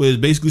where it's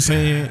basically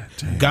saying,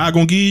 God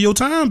gonna give you your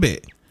time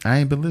back. I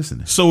ain't been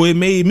listening. So it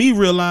made me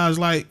realize,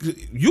 like,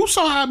 you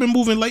saw how I've been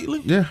moving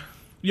lately? Yeah.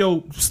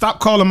 Yo, stop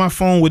calling my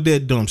phone with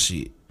that dumb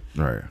shit.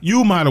 Right.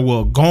 You might have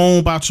well gone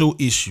about your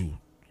issue.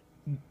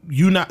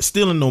 You not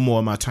stealing no more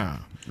of my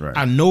time. Right.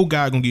 I know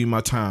God gonna give you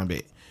my time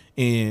back.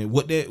 And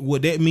what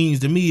that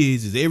means to me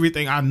is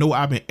everything I know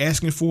I've been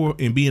asking for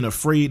and being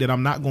afraid that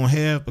I'm not gonna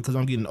have because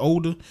I'm getting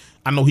older,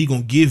 I know he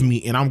gonna give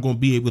me and I'm gonna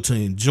be able to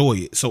enjoy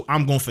it. So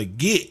I'm gonna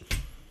forget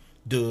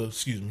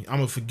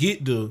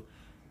the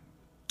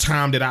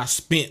time that I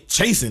spent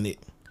chasing it.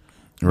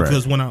 Right.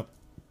 Because when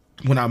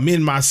I'm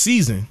in my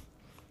season,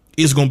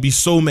 it's gonna be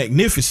so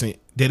magnificent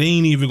that it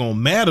ain't even gonna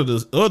matter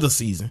the other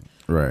season.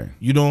 Right.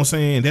 You know what I'm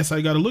saying? That's how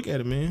you gotta look at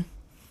it, man.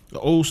 The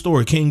old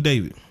story, King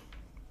David.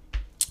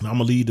 I'm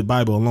gonna leave the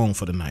Bible alone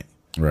for the night.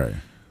 Right.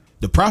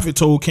 The prophet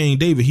told King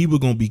David he was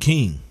gonna be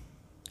king.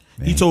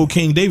 Man. He told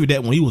King David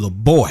that when he was a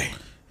boy.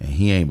 And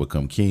he ain't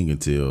become king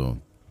until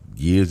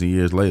years and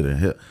years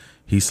later.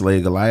 He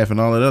slayed Goliath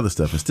and all that other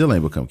stuff and still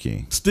ain't become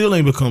king. Still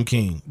ain't become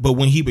king. But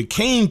when he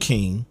became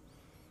king,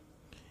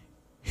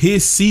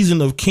 his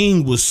season of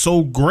king was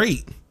so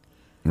great.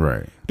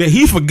 Right. That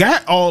he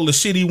forgot all the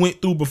shit he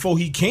went through before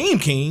he came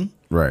king.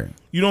 Right.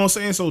 You know what I'm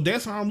saying? So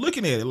that's how I'm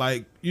looking at it.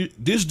 Like,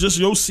 this just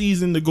your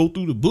season to go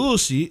through the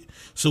bullshit.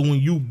 So when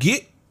you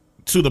get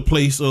to the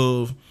place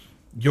of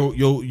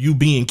you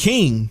being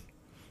king,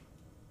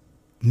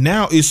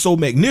 now it's so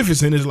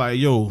magnificent. It's like,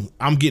 yo,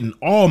 I'm getting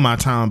all my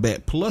time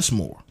back plus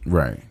more.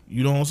 Right.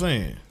 You know what I'm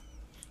saying?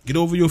 Get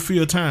over your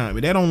fear of time.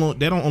 But that don't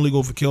only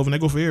go for Kelvin. That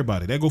go for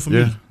everybody. That go for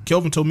me.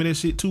 Kelvin told me that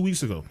shit 2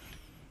 weeks ago.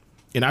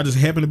 And I just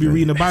happened to be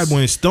reading the Bible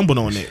and stumbled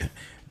on that.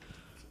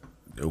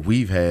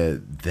 We've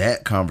had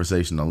that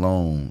conversation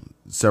alone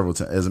several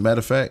times. As a matter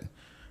of fact,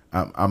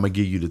 I'm gonna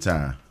give you the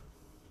time.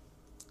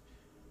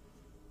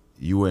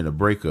 You were in a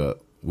breakup.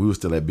 We were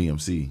still at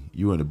BMC.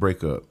 You were in a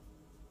breakup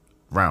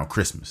around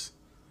Christmas.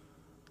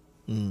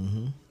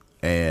 Mm-hmm.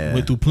 And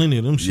went through plenty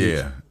of them shit.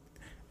 Yeah.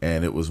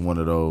 And it was one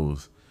of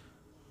those,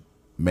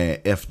 man,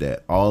 F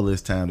that. All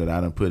this time that I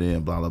done put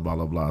in, blah, blah, blah,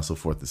 blah, blah, so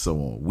forth and so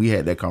on. We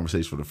had that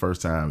conversation for the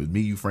first time. It was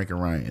me, you, Frank,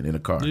 and Ryan in the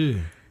car. Yeah.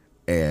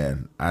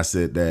 And I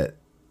said that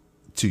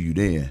to you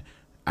then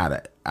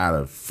out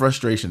of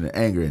frustration and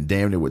anger and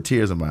damn near with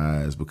tears in my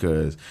eyes,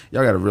 because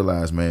y'all got to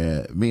realize,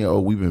 man, me and O,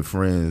 we've been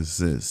friends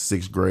since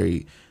 6th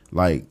grade.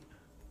 Like,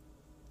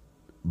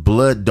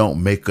 blood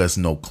don't make us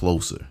no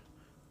closer.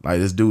 Like,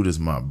 this dude is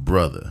my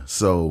brother.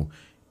 So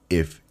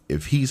if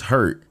he's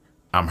hurt,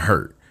 I'm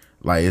hurt.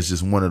 Like, it's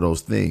just one of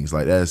those things.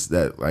 Like,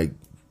 like,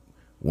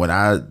 when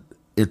I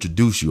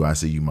introduce you, I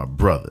say you my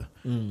brother.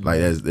 Like,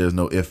 there's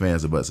no ifs,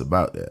 ands, or buts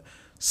about that.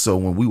 So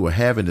when we were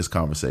having this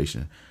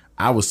conversation,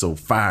 I was so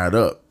fired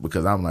up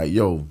because I'm like,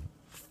 yo,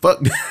 fuck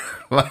that.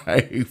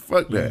 Like,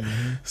 fuck that.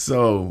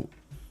 So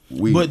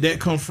But that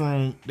come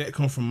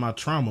from my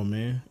trauma,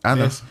 man. I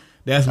know.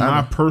 That's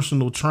my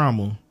personal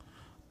trauma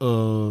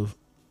of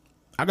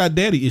I got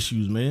daddy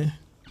issues, man.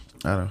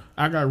 I know.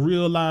 I got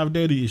real live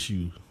daddy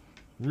issues.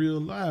 Real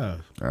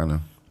live. I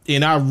know.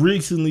 And I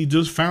recently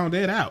just found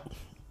that out.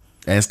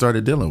 And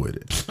started dealing with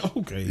it.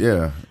 Okay.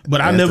 Yeah. But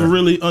I never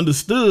really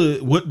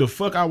understood what the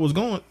fuck I was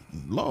going.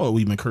 Lord,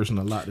 we've been cursing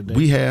a lot today.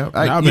 We have.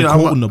 I've been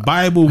quoting the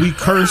Bible. We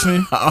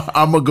cursing.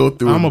 I'm going to go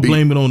through I'm going to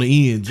blame it on the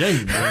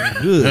E&J, man.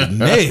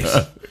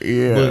 Goodness.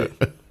 Yeah.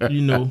 But,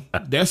 you know,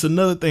 that's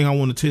another thing I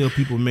want to tell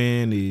people,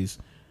 man, is,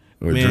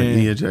 Or drink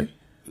E&J?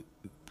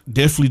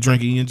 Definitely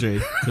drink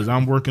E&J, because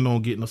I'm working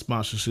on getting a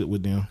sponsorship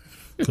with them.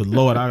 Because,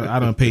 Lord, I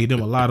done paid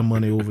them a lot of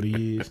money over the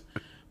years.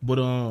 But,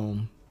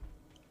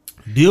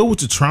 deal with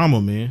the trauma,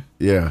 man.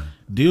 Yeah.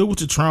 Deal with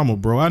the trauma,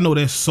 bro. I know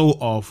that's so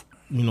off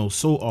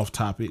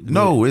topic.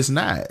 No, it's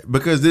not,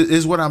 because this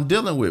is what I'm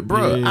dealing with,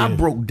 bro. Yeah. I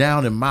broke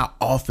down in my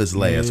office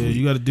last week.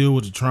 You got to deal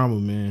with the trauma,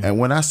 man. And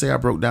when I say I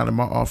broke down in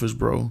my office,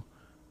 bro,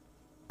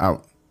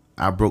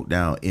 I broke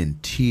down in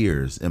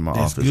tears in my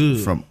That's office good.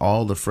 from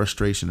all the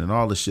frustration and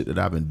all the shit that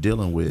I've been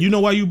dealing with. You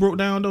know why you broke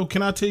down, though?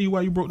 Can I tell you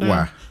why you broke down?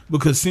 Why?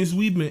 Because since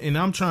we've been, and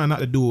I'm trying not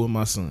to do it with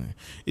my son,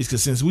 it's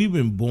because since we've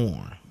been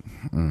born,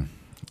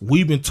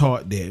 we've been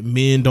taught that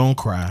men don't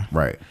cry.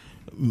 Right.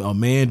 A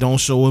man don't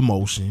show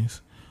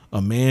emotions.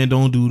 A man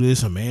don't do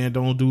this. A man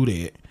don't do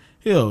that.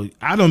 Hell,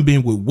 I done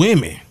been with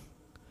women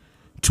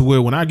to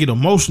where when I get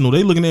emotional,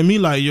 they looking at me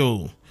like,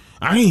 yo,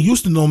 I ain't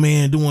used to no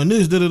man doing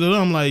this.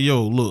 I'm like,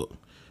 yo, look,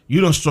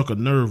 you done struck a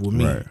nerve with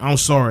me. Right. I'm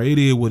sorry. It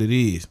is what it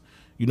is.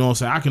 You know what I'm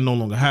saying? I can no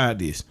longer hide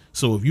this.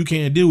 So if you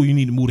can't deal with it, you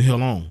need to move the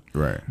hell on.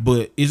 Right.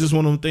 But it's just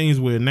one of them things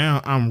where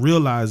now I'm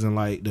realizing,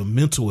 like, the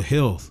mental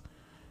health,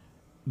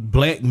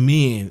 black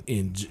men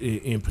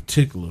in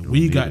particular,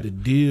 we got to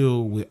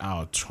deal with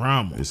our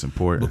trauma. It's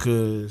important.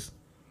 Because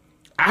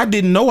I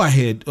didn't know I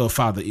had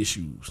father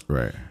issues.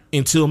 Right.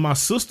 Until my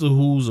sister,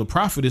 who's a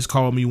prophetess,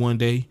 called me one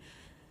day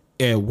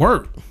at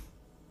work.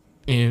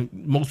 And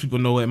most people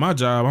know at my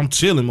job, I'm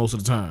chilling most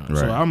of the time. Right.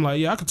 So I'm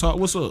like, yeah, I can talk.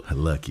 What's up?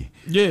 Lucky.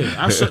 Yeah,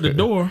 I shut the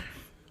door.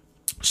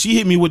 She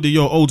hit me with the,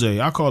 yo, OJ,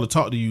 I called to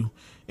talk to you.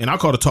 And I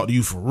called to talk to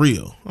you for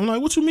real. I'm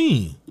like, what you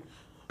mean?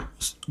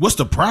 What's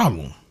the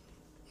problem?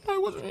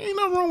 I'm like, ain't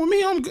nothing wrong with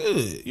me. I'm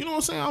good. You know what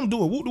I'm saying? I'm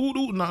doing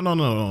woo.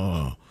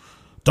 No.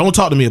 Don't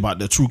talk to me about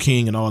the true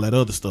king and all that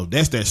other stuff.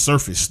 That's that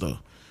surface stuff.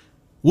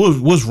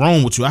 What's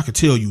wrong with you? I could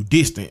tell you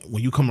distant.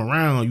 When you come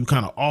around, you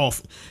kind of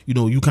off. You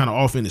know, you kind of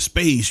off into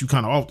space. You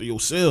kind of off to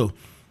yourself.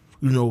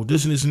 You know,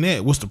 this and this and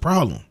that. What's the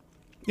problem?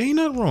 Ain't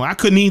nothing wrong. I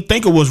couldn't even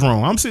think of what's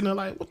wrong. I'm sitting there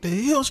like, what the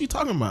hell is she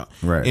talking about?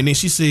 Right. And then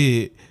she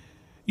said,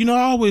 you know,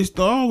 I always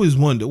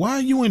wonder, why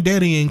you and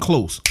daddy ain't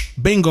close?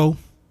 Bingo.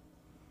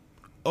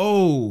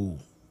 Oh,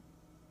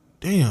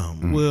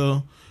 damn.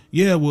 Well,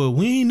 yeah,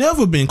 we ain't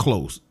never been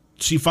close.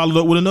 She followed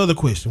up with another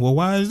question. Well,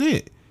 why is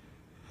that?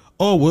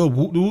 Oh, well,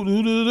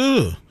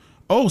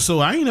 oh, so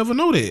I ain't never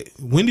know that.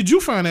 When did you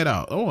find that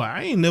out? Oh,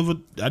 I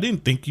didn't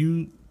think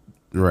you.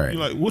 Right.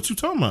 You're like, what you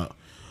talking about?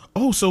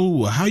 Oh,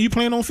 so how you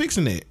plan on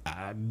fixing that?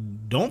 I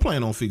don't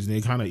plan on fixing it.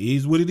 It kind of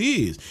is what it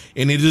is.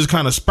 And it just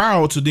kind of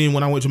spiraled to then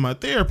when I went to my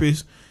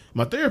therapist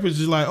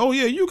is like, oh,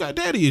 yeah, you got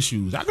daddy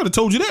issues. I could have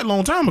told you that a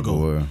long time ago.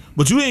 Boy.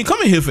 But you ain't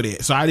coming here for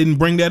that. So I didn't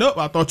bring that up.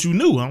 I thought you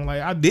knew. I'm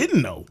like, I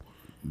didn't know.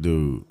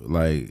 Dude,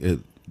 like,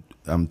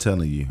 I'm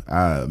telling you,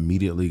 I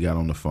immediately got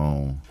on the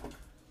phone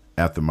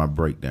after my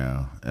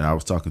breakdown, and I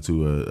was talking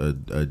to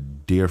a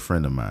dear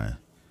friend of mine.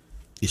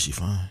 Is she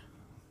fine?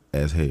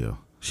 As hell.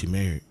 She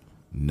married?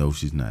 No,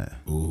 she's not.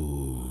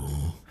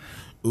 Ooh.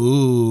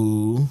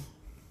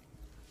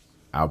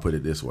 I'll put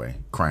it this way.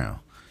 Crown.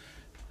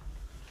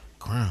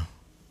 What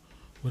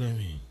do that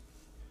mean?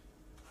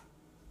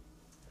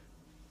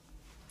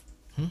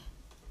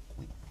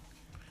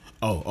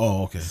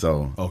 Oh, okay.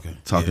 So, okay.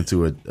 Talking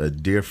to a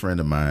dear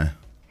friend of mine,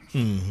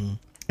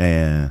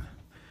 and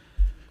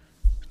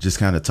just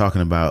kind of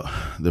talking about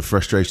the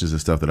frustrations and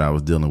stuff that I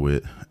was dealing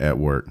with at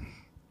work.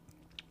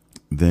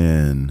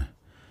 Then,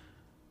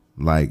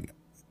 like,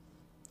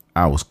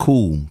 I was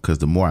cool because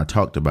the more I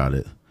talked about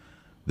it,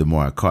 the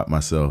more I caught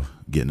myself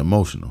getting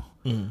emotional.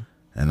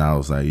 And I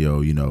was like,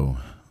 yo, you know,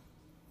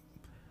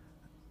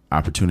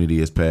 opportunity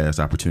is past,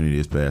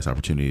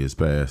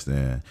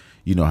 and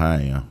you know how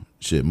I am.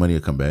 Shit, money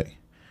will come back.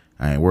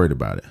 I ain't worried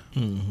about it.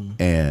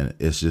 And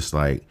it's just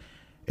like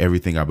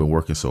everything I've been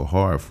working so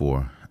hard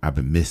for, I've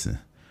been missing.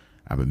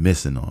 I've been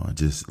missing on.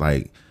 Just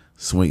like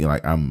swinging,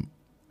 like I'm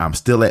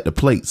still at the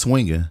plate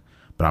swinging,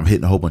 but I'm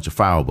hitting a whole bunch of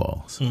foul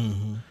balls.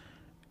 Mm-hmm.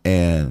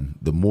 And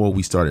the more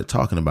we started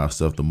talking about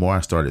stuff, the more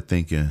I started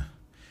thinking,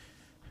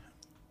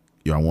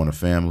 yo, I want a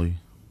family.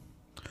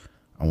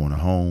 I want a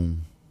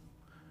home.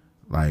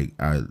 Like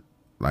I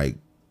like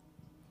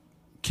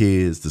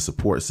kids, the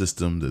support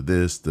system, the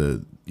this,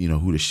 the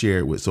who to share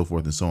it with, so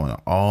forth and so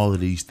on. All of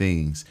these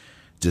things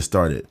just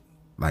started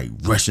like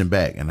rushing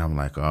back, and I'm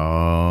like,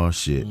 oh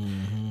shit,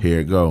 here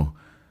it go.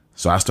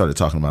 So I started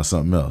talking about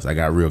something else. I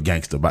got real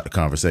gangster about the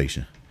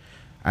conversation.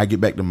 I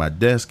get back to my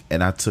desk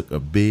and I took a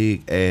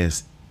big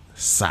ass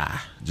sigh,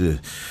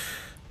 just,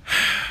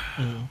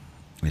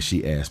 and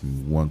she asked me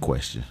one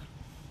question: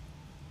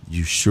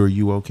 "You sure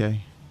you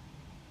okay?"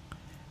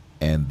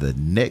 And the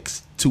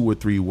next 2 or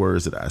 3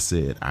 words that I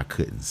said, I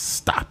couldn't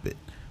stop it.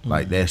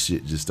 Like that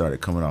shit just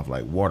started coming off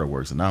like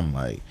waterworks, and I'm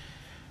like,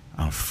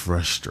 I'm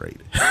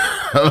frustrated. You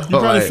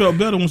probably felt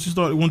better once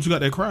you got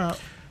that crowd.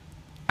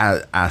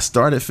 I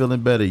started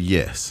feeling better,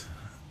 yes,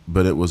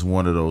 but it was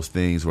one of those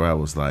things where I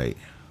was like,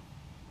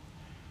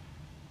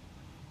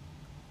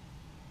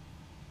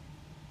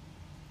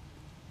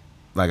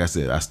 I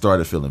said, I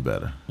started feeling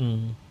better,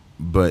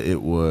 but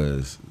it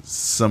was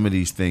some of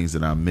these things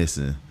that I'm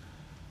missing.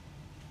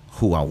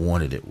 Who I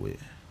wanted it with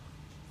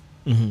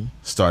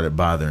started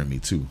bothering me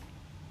too.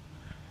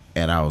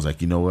 And I was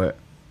like, you know what?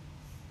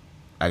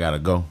 I gotta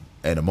go.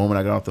 And the moment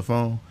I got off the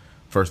phone,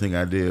 first thing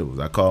I did was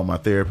I called my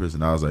therapist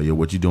and I was like, yo,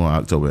 what you doing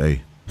October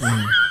 8th?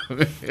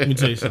 Let me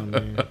tell you something,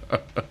 man.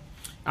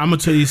 I'm gonna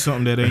tell you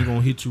something that ain't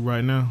gonna hit you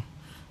right now,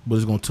 but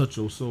it's gonna touch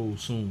your soul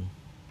soon.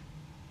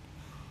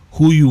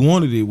 Who you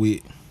wanted it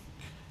with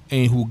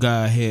ain't who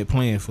God had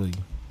planned for you.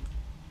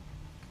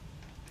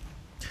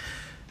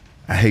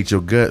 I hate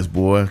your guts,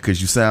 boy,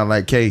 because you sound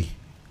like K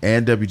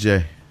and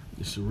WJ.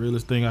 It's the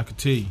realest thing I could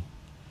tell you.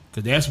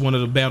 Because that's one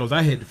of the battles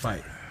I had to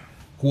fight.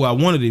 Who I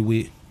wanted it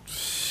with.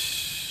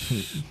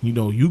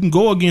 You can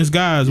go against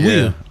God's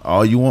will.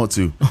 All you want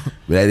to.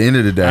 But at the end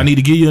of the day. I need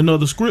to give you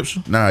another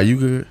scripture. Nah, you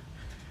good.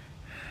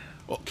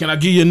 Can I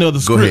give you another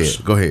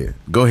scripture? Go ahead.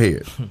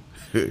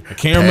 I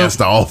can't remember. Pass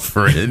the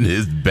offering in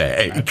his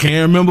bag. I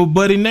can't remember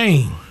buddy's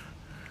name.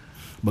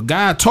 But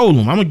God told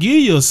him, I'm going to give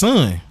you a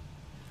son.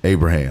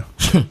 Abraham.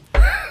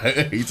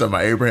 You talking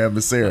about Abraham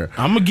and Sarah?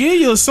 I'm gonna give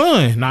you a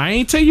son. Now I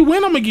ain't tell you when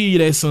I'm gonna give you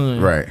that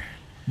son, right?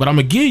 But I'm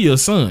gonna give you a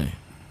son.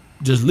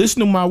 Just listen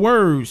to my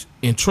words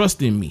and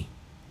trust in me.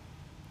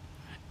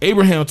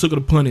 Abraham took it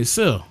upon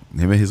himself.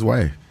 Him and his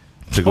wife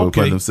took it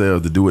upon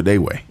themselves to do it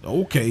their way.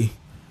 Okay,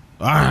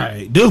 all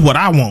right. This is what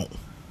I want.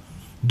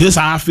 This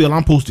how I feel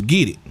I'm supposed to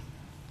get it.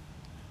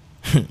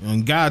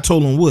 And God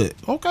told him what?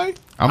 Okay,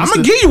 I'm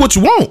gonna give you what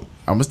you want.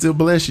 I'm gonna still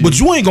bless you, but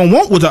you ain't gonna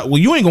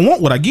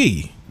want what I give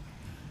you.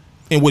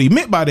 And what he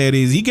meant by that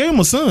is he gave him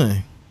a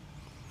son,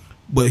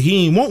 but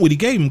he ain't want what he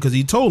gave him because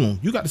he told him,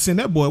 you got to send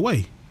that boy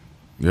away.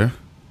 Yeah.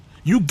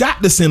 You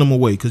got to send him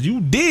away because you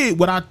did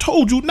what I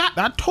told you not.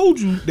 I told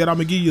you that I'm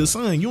going to give you a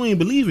son. You ain't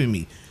believe in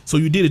me. So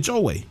you did it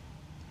your way.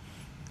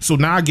 So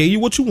now I gave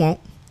you what you want.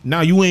 Now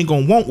you ain't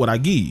going to want what I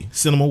give you.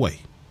 Send him away.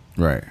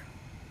 Right.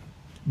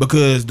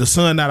 Because the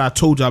son that I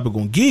told you I was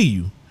going to give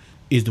you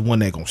is the one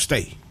that going to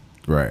stay.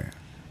 Right.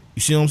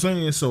 You see what I'm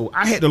saying? So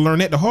I had to learn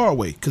that the hard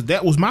way because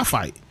that was my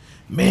fight.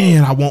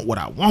 Man, I want what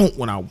I want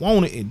when I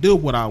want it and do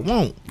what I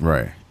want.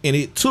 Right. And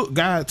it took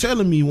God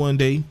telling me one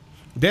day.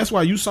 That's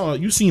why you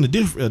seen a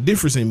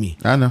difference in me.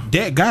 I know.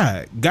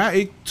 That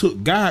it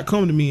took God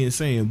coming to me and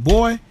saying,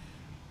 boy,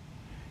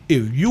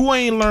 if you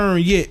ain't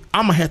learned yet,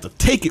 I'm going to have to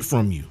take it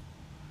from you.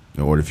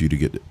 In order for you to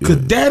get it.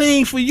 Because that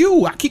ain't for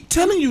you. I keep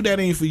telling you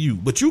that ain't for you.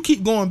 But you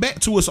keep going back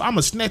to it, so I'm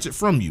going to snatch it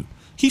from you.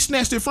 He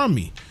snatched it from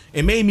me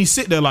and made me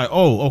sit there like,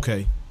 oh,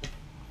 okay.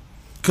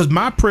 Because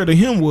my prayer to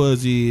him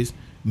is,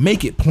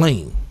 make it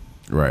plain.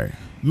 Right.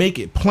 Make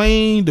it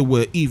plain to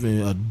where even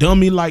a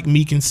dummy like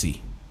me can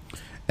see.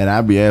 And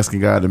I'd be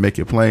asking God to make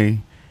it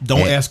plain.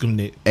 Don't ask him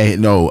that.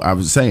 And no, I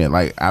was saying,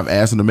 like, I've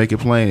asked him to make it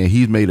plain, and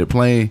he's made it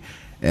plain,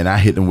 and I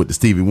hit him with the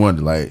Stevie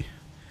Wonder, like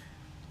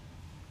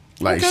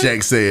okay.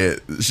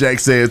 Shaq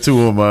said to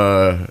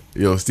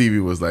him, Stevie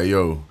was like,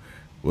 yo,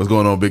 what's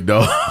going on, big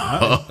dog?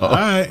 All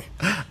right.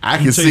 I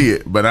can see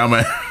it, but I'm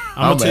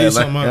gonna tell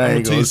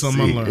you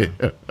something I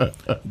learned.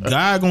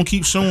 God gonna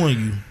keep showing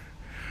you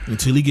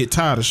until he get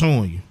tired of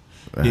showing you.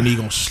 Then he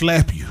gonna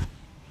slap you.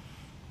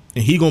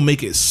 And he gonna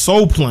make it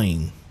so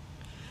plain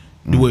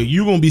where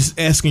you gonna be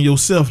asking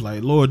yourself,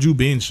 like, Lord, you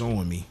been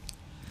showing me.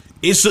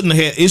 It shouldn't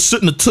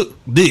have took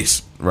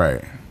this.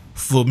 Right.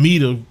 For me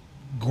to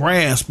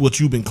grasp what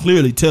you've been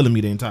clearly telling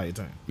me the entire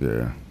time.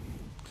 Yeah.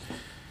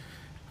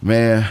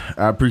 Man,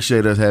 I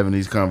appreciate us having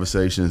these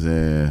conversations,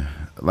 and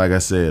like I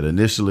said,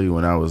 initially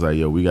when I was like,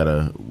 yo, we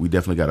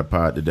definitely got a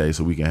pod today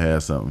so we can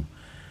have something.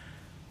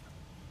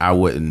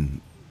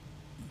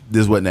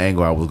 This wasn't the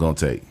angle I was gonna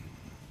take.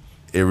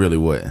 It really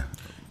wasn't.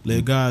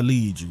 Let God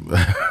lead you.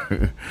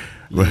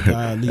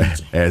 God lead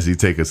you. As he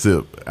take a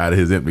sip out of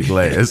his empty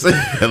glass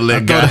and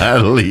let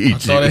God lead you. I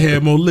thought I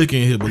had more liquor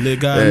in here, but let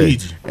God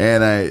lead you.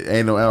 And I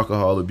ain't no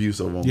alcohol abuse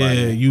over on my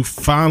end. You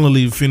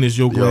finally finished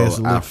your glass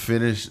of I liquor.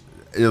 finished.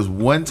 It was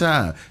one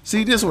time.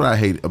 See, this is what I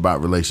hate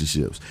about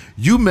relationships.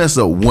 You mess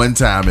up one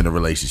time in a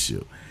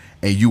relationship,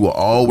 and you will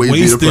always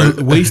be the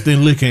person.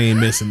 Wasting liquor ain't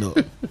messing up.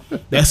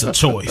 That's a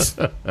choice.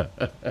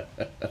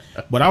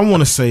 But I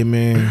want to say,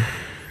 man,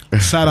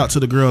 shout out to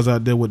the girls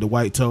out there with the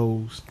white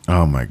toes.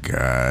 Oh my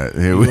God!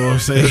 You know what I'm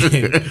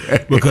saying?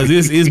 Because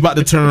it's about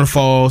to turn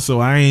fall, so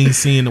I ain't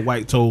seeing the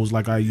white toes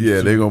like I used to.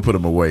 Yeah, they're gonna put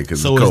them away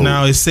because so it's cold.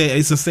 now it's sad.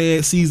 It's a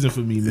sad season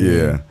for me, man.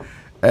 Yeah.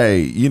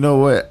 Hey, you know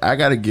what? I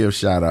gotta give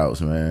shout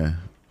outs, man.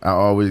 I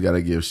always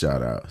gotta give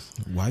shout outs.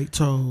 White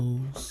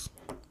toes.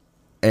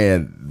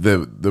 And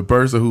the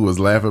person who was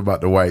laughing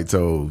about the white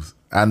toes,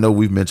 I know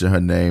we've mentioned her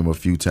name a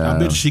few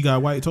times. I bet she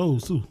got white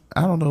toes too.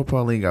 I don't know if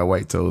Pauline got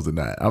white toes or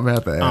not. I'm gonna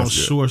have to ask I'm her.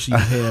 sure she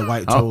had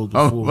white toes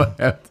before.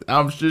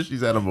 I'm sure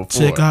she's had them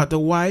before. Check out the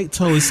white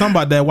toes.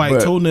 Somebody that white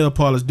But toenail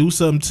polish. Do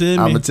something to me.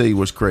 I'm gonna tell you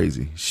what's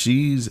crazy.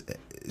 She's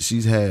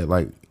had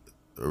like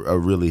a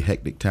really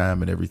hectic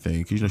time and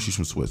everything. 'Cause, you know, she's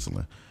from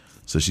Switzerland,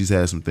 so she's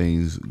had some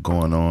things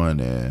going on,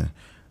 and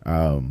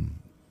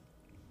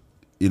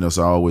you know,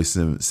 so I always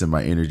send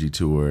my energy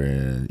to her,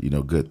 and you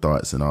know, good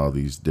thoughts and all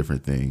these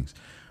different things.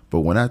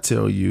 But when I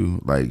tell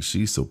you, like,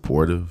 she's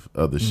supportive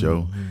of the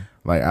show,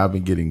 like, I've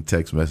been getting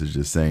text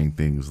messages saying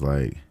things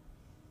like,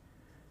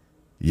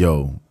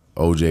 "Yo,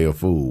 OJ a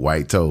fool,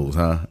 white toes,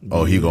 huh?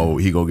 Oh, he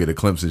gonna get a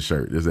Clemson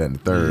shirt. This, that, and the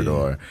third,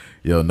 or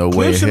yo, no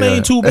way. Clemson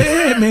ain't too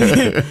bad,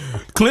 man.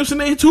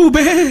 Clemson ain't too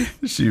bad."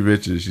 She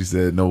mentioned, she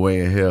said, "No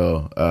way in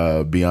hell,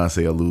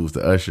 Beyonce will lose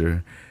to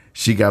Usher."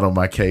 She got on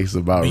my case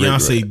about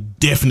Beyonce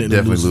definitely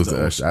lose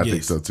to Usher. I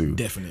think so too.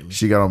 Definitely.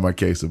 She got on my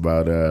case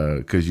about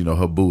because you know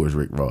her boo is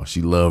Rick Ross.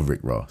 She loved Rick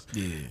Ross.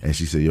 Yeah. And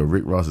she said, "Yo,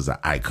 Rick Ross is an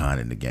icon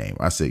in the game."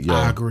 I said, "Yo,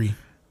 I agree."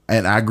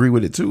 And I agree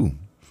with it too.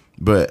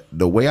 But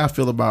the way I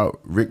feel about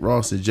Rick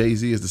Ross and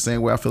Jay-Z is the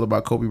same way I feel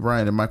about Kobe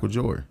Bryant and Michael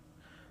Jordan.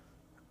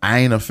 I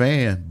ain't a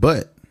fan,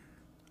 but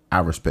I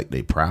respect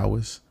their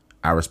prowess.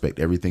 I respect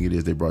everything it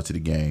is they brought to the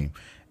game.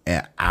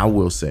 And I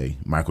will say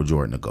Michael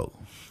Jordan the GOAT.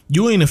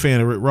 You ain't a fan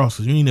of Rick Ross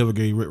because you ain't never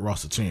gave Rick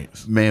Ross a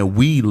chance. Man,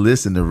 we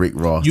listen to Rick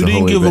Ross. You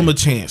didn't give him a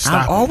chance.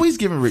 Stop I'm always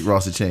giving Rick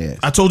Ross a chance.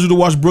 I told you to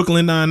watch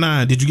Brooklyn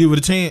Nine-Nine. Did you give it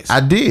a chance? I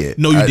did.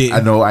 No, you didn't.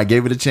 I know I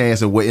gave it a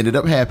chance, and what ended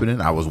up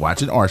happening, I was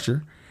watching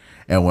Archer,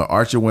 and when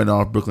Archer went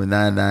off, Brooklyn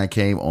Nine-Nine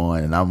came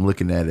on, and I'm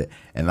looking at it,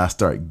 and I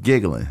start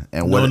giggling.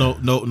 And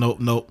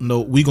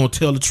No. We gonna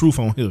tell the truth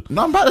on here.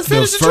 No, I'm about to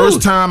finish the first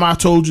truth. time I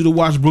told you to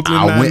watch Brooklyn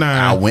Nine-Nine,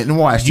 I went and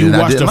watched it. You and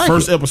watched the like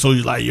first it. episode.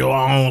 You're like, yo,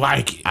 I don't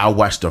like it. I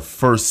watched the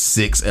first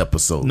 6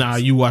 episodes. Nah,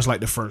 you watched like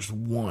the first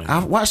one.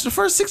 I watched the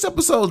first 6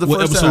 episodes.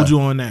 What first episode time. you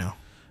on now?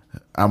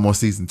 I'm on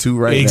season 2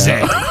 right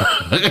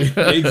Exactly.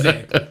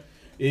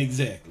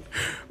 Exactly.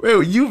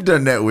 Well, you've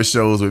done that with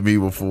shows with me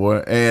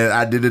before, and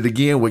I did it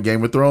again with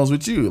Game of Thrones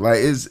with you. Like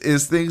it's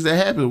things that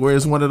happen where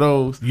it's one of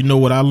those. You know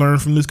what I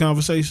learned from this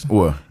conversation?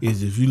 What?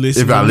 Is if you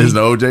listen, If I listen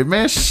to OJ,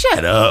 man,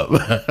 shut up.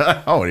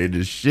 I don't hear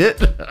this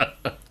shit.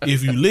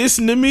 If you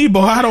listen to me,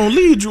 boy, I don't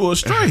lead you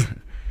astray.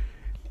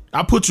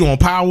 I put you on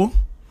Power.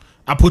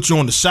 I put you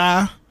on The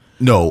Shy.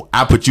 No,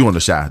 I put you on The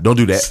Shy. Don't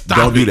do that.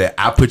 Don't do that.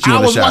 I put you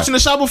on The Shy. I was watching The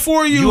Shy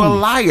before you. You a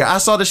liar. I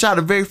saw The Shy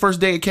the very first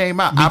day it came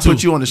out. Me I too.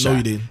 put you on The Shy. No,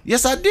 you didn't.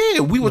 Yes, I did.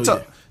 We were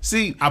talking.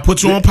 See, I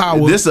put you on Power.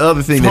 This is the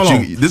other thing Hold that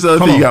on. you. This is the other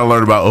Hold thing you on. gotta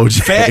learn about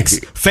OJ.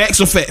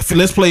 Facts or facts.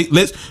 Let's play.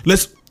 Let's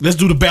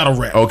do the battle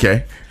rap.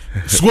 Okay.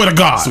 Swear to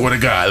God. Swear to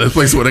God. Let's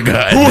play Swear to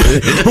God.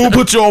 Who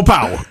put you on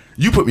Power?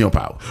 You put me on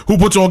Power. Who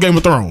put you on Game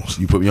of Thrones?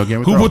 You put me on Game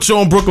of Who Thrones. put you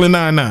on Brooklyn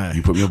Nine-Nine?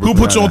 You put me on Who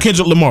Brooklyn put you on Nine-Nine.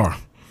 Kendrick Lamar?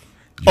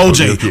 put me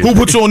OJ. on Who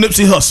put you on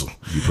Nipsey Hussle?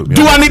 You put me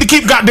Do on I need to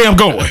keep goddamn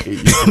going?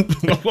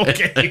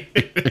 Okay.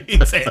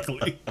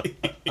 Exactly.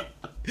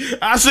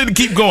 I shouldn't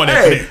keep going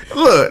after Hey,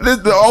 look,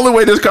 the only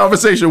way this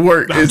conversation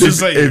works I'm is just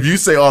saying. if you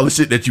say all the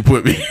shit that you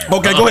put me. that.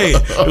 Okay, go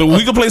ahead.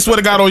 We can play Swear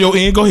to God on your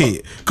end. Go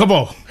ahead. Come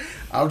on.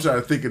 I'm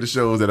trying to think of the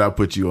shows that I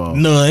put you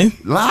on. None.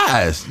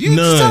 Lies. You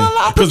just tell a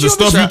lie. I put Because the you on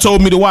stuff you shot.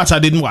 told me to watch, I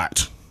didn't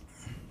watch.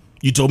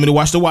 You told me to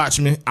watch The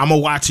Watchmen. I'm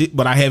going to watch it,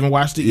 but I haven't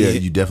watched it Yeah,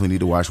 yet. you definitely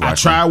need to watch. I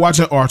tried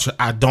watching Archer.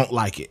 I don't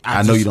like it.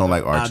 I know you don't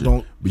like Archer. I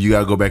don't. But you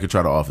gotta go back and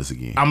try The Office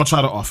again. I'm going to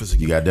try The Office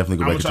again. You gotta definitely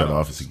go I'ma back and try The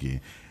Office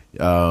again.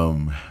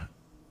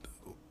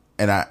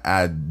 And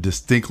I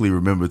distinctly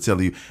remember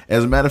telling you,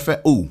 as a matter of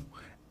fact,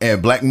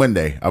 and Black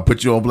Monday. I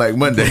put you on Black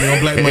Monday. Put me on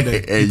Black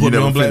Monday. And You put me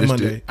never on Black finished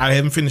Monday. it. I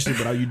haven't finished it,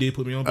 but you did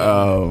put me on Black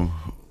Monday.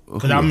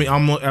 Because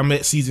I'm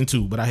at season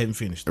 2, but I haven't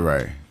finished it.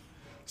 Right.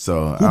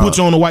 So Who put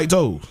you on the white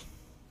toes?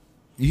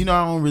 You know,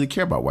 I don't really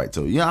care about white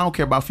toes. Yeah, I don't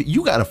care about feet.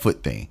 You got a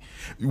foot thing.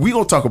 We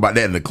gonna talk about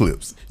that in the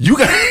clips. You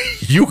got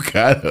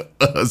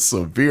a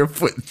severe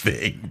foot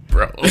thing,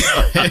 bro. Don't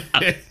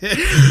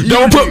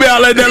put me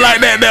out like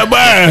that,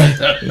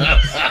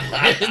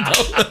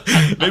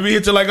 boy. Maybe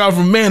hit you like I'm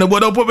from Manor,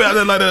 but don't put me out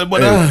there like that, boy.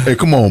 Hey,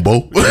 come on,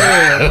 Bo.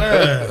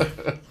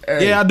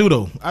 Yeah, I do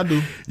though. I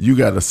do. You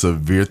got a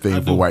severe thing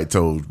for do. white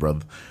toes,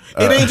 brother.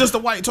 It ain't just the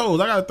white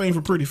toes. I got a thing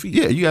for pretty feet.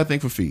 Yeah, you got a thing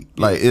for feet.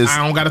 Like it's.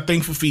 I don't got a thing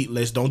for feet.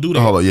 Let's don't do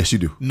that. Hold on, yes you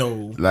do.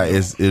 No. Like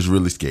it's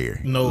really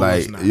scary. No,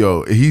 like it's not.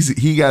 yo,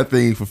 he got a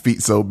thing for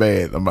feet so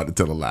bad. I'm about to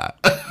tell a lie,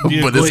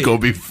 Yeah, but go it's ahead. gonna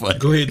be funny.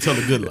 Go ahead and tell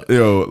a good lie.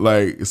 Yo,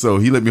 like so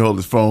he let me hold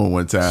his phone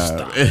one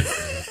time.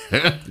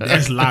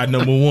 That's lie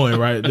number one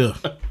right there.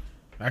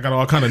 I got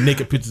all kind of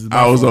naked pictures. Of my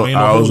I was phone. on Ain't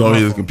no I was holes in on my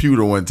his phone.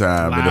 computer one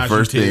time, and the Lies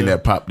first you thing tell.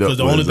 that popped up 'Cause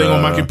the only thing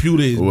on my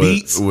computer is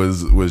Beats.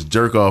 was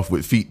jerk off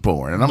with feet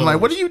porn, and I'm No.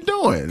 like, what are you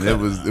doing? It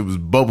was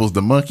Bubbles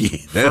the monkey.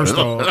 First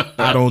off,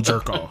 I don't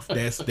jerk off.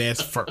 That's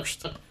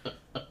first.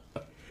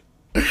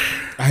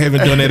 I haven't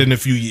done that in a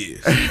few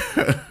years.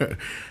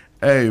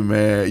 Hey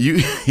man,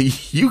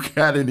 you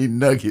got any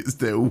nuggets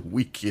that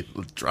we can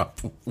drop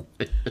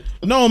with?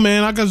 No,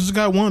 man, I just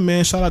got one,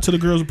 man. Shout out to the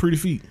girls with pretty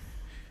feet.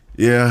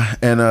 Yeah,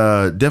 and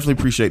definitely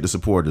appreciate the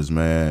supporters,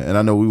 man. And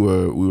I know we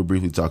were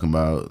briefly talking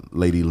about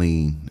Lady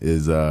Lean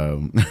is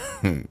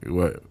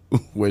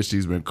what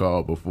she's been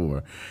called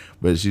before,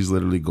 but she's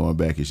literally going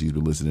back and she's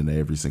been listening to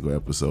every single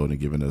episode and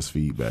giving us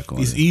feedback on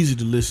It's it. easy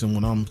to listen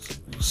when I'm.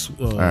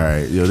 All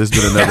right, yo, this has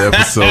been another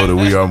episode of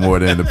We Are More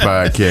Than the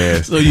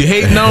Podcast. So you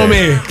hating on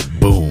me?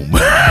 Boom.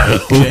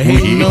 You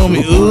hating on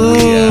me?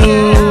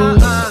 Ooh.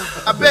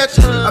 I bet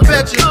you,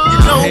 you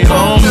know Hey,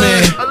 wrong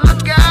man.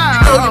 Look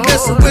out. You know you're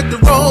messing with the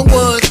wrong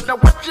ones. Now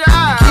watch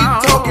out.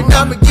 Keep talking,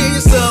 I'ma give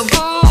you some.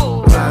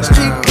 Just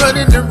keep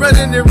running and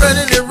running and running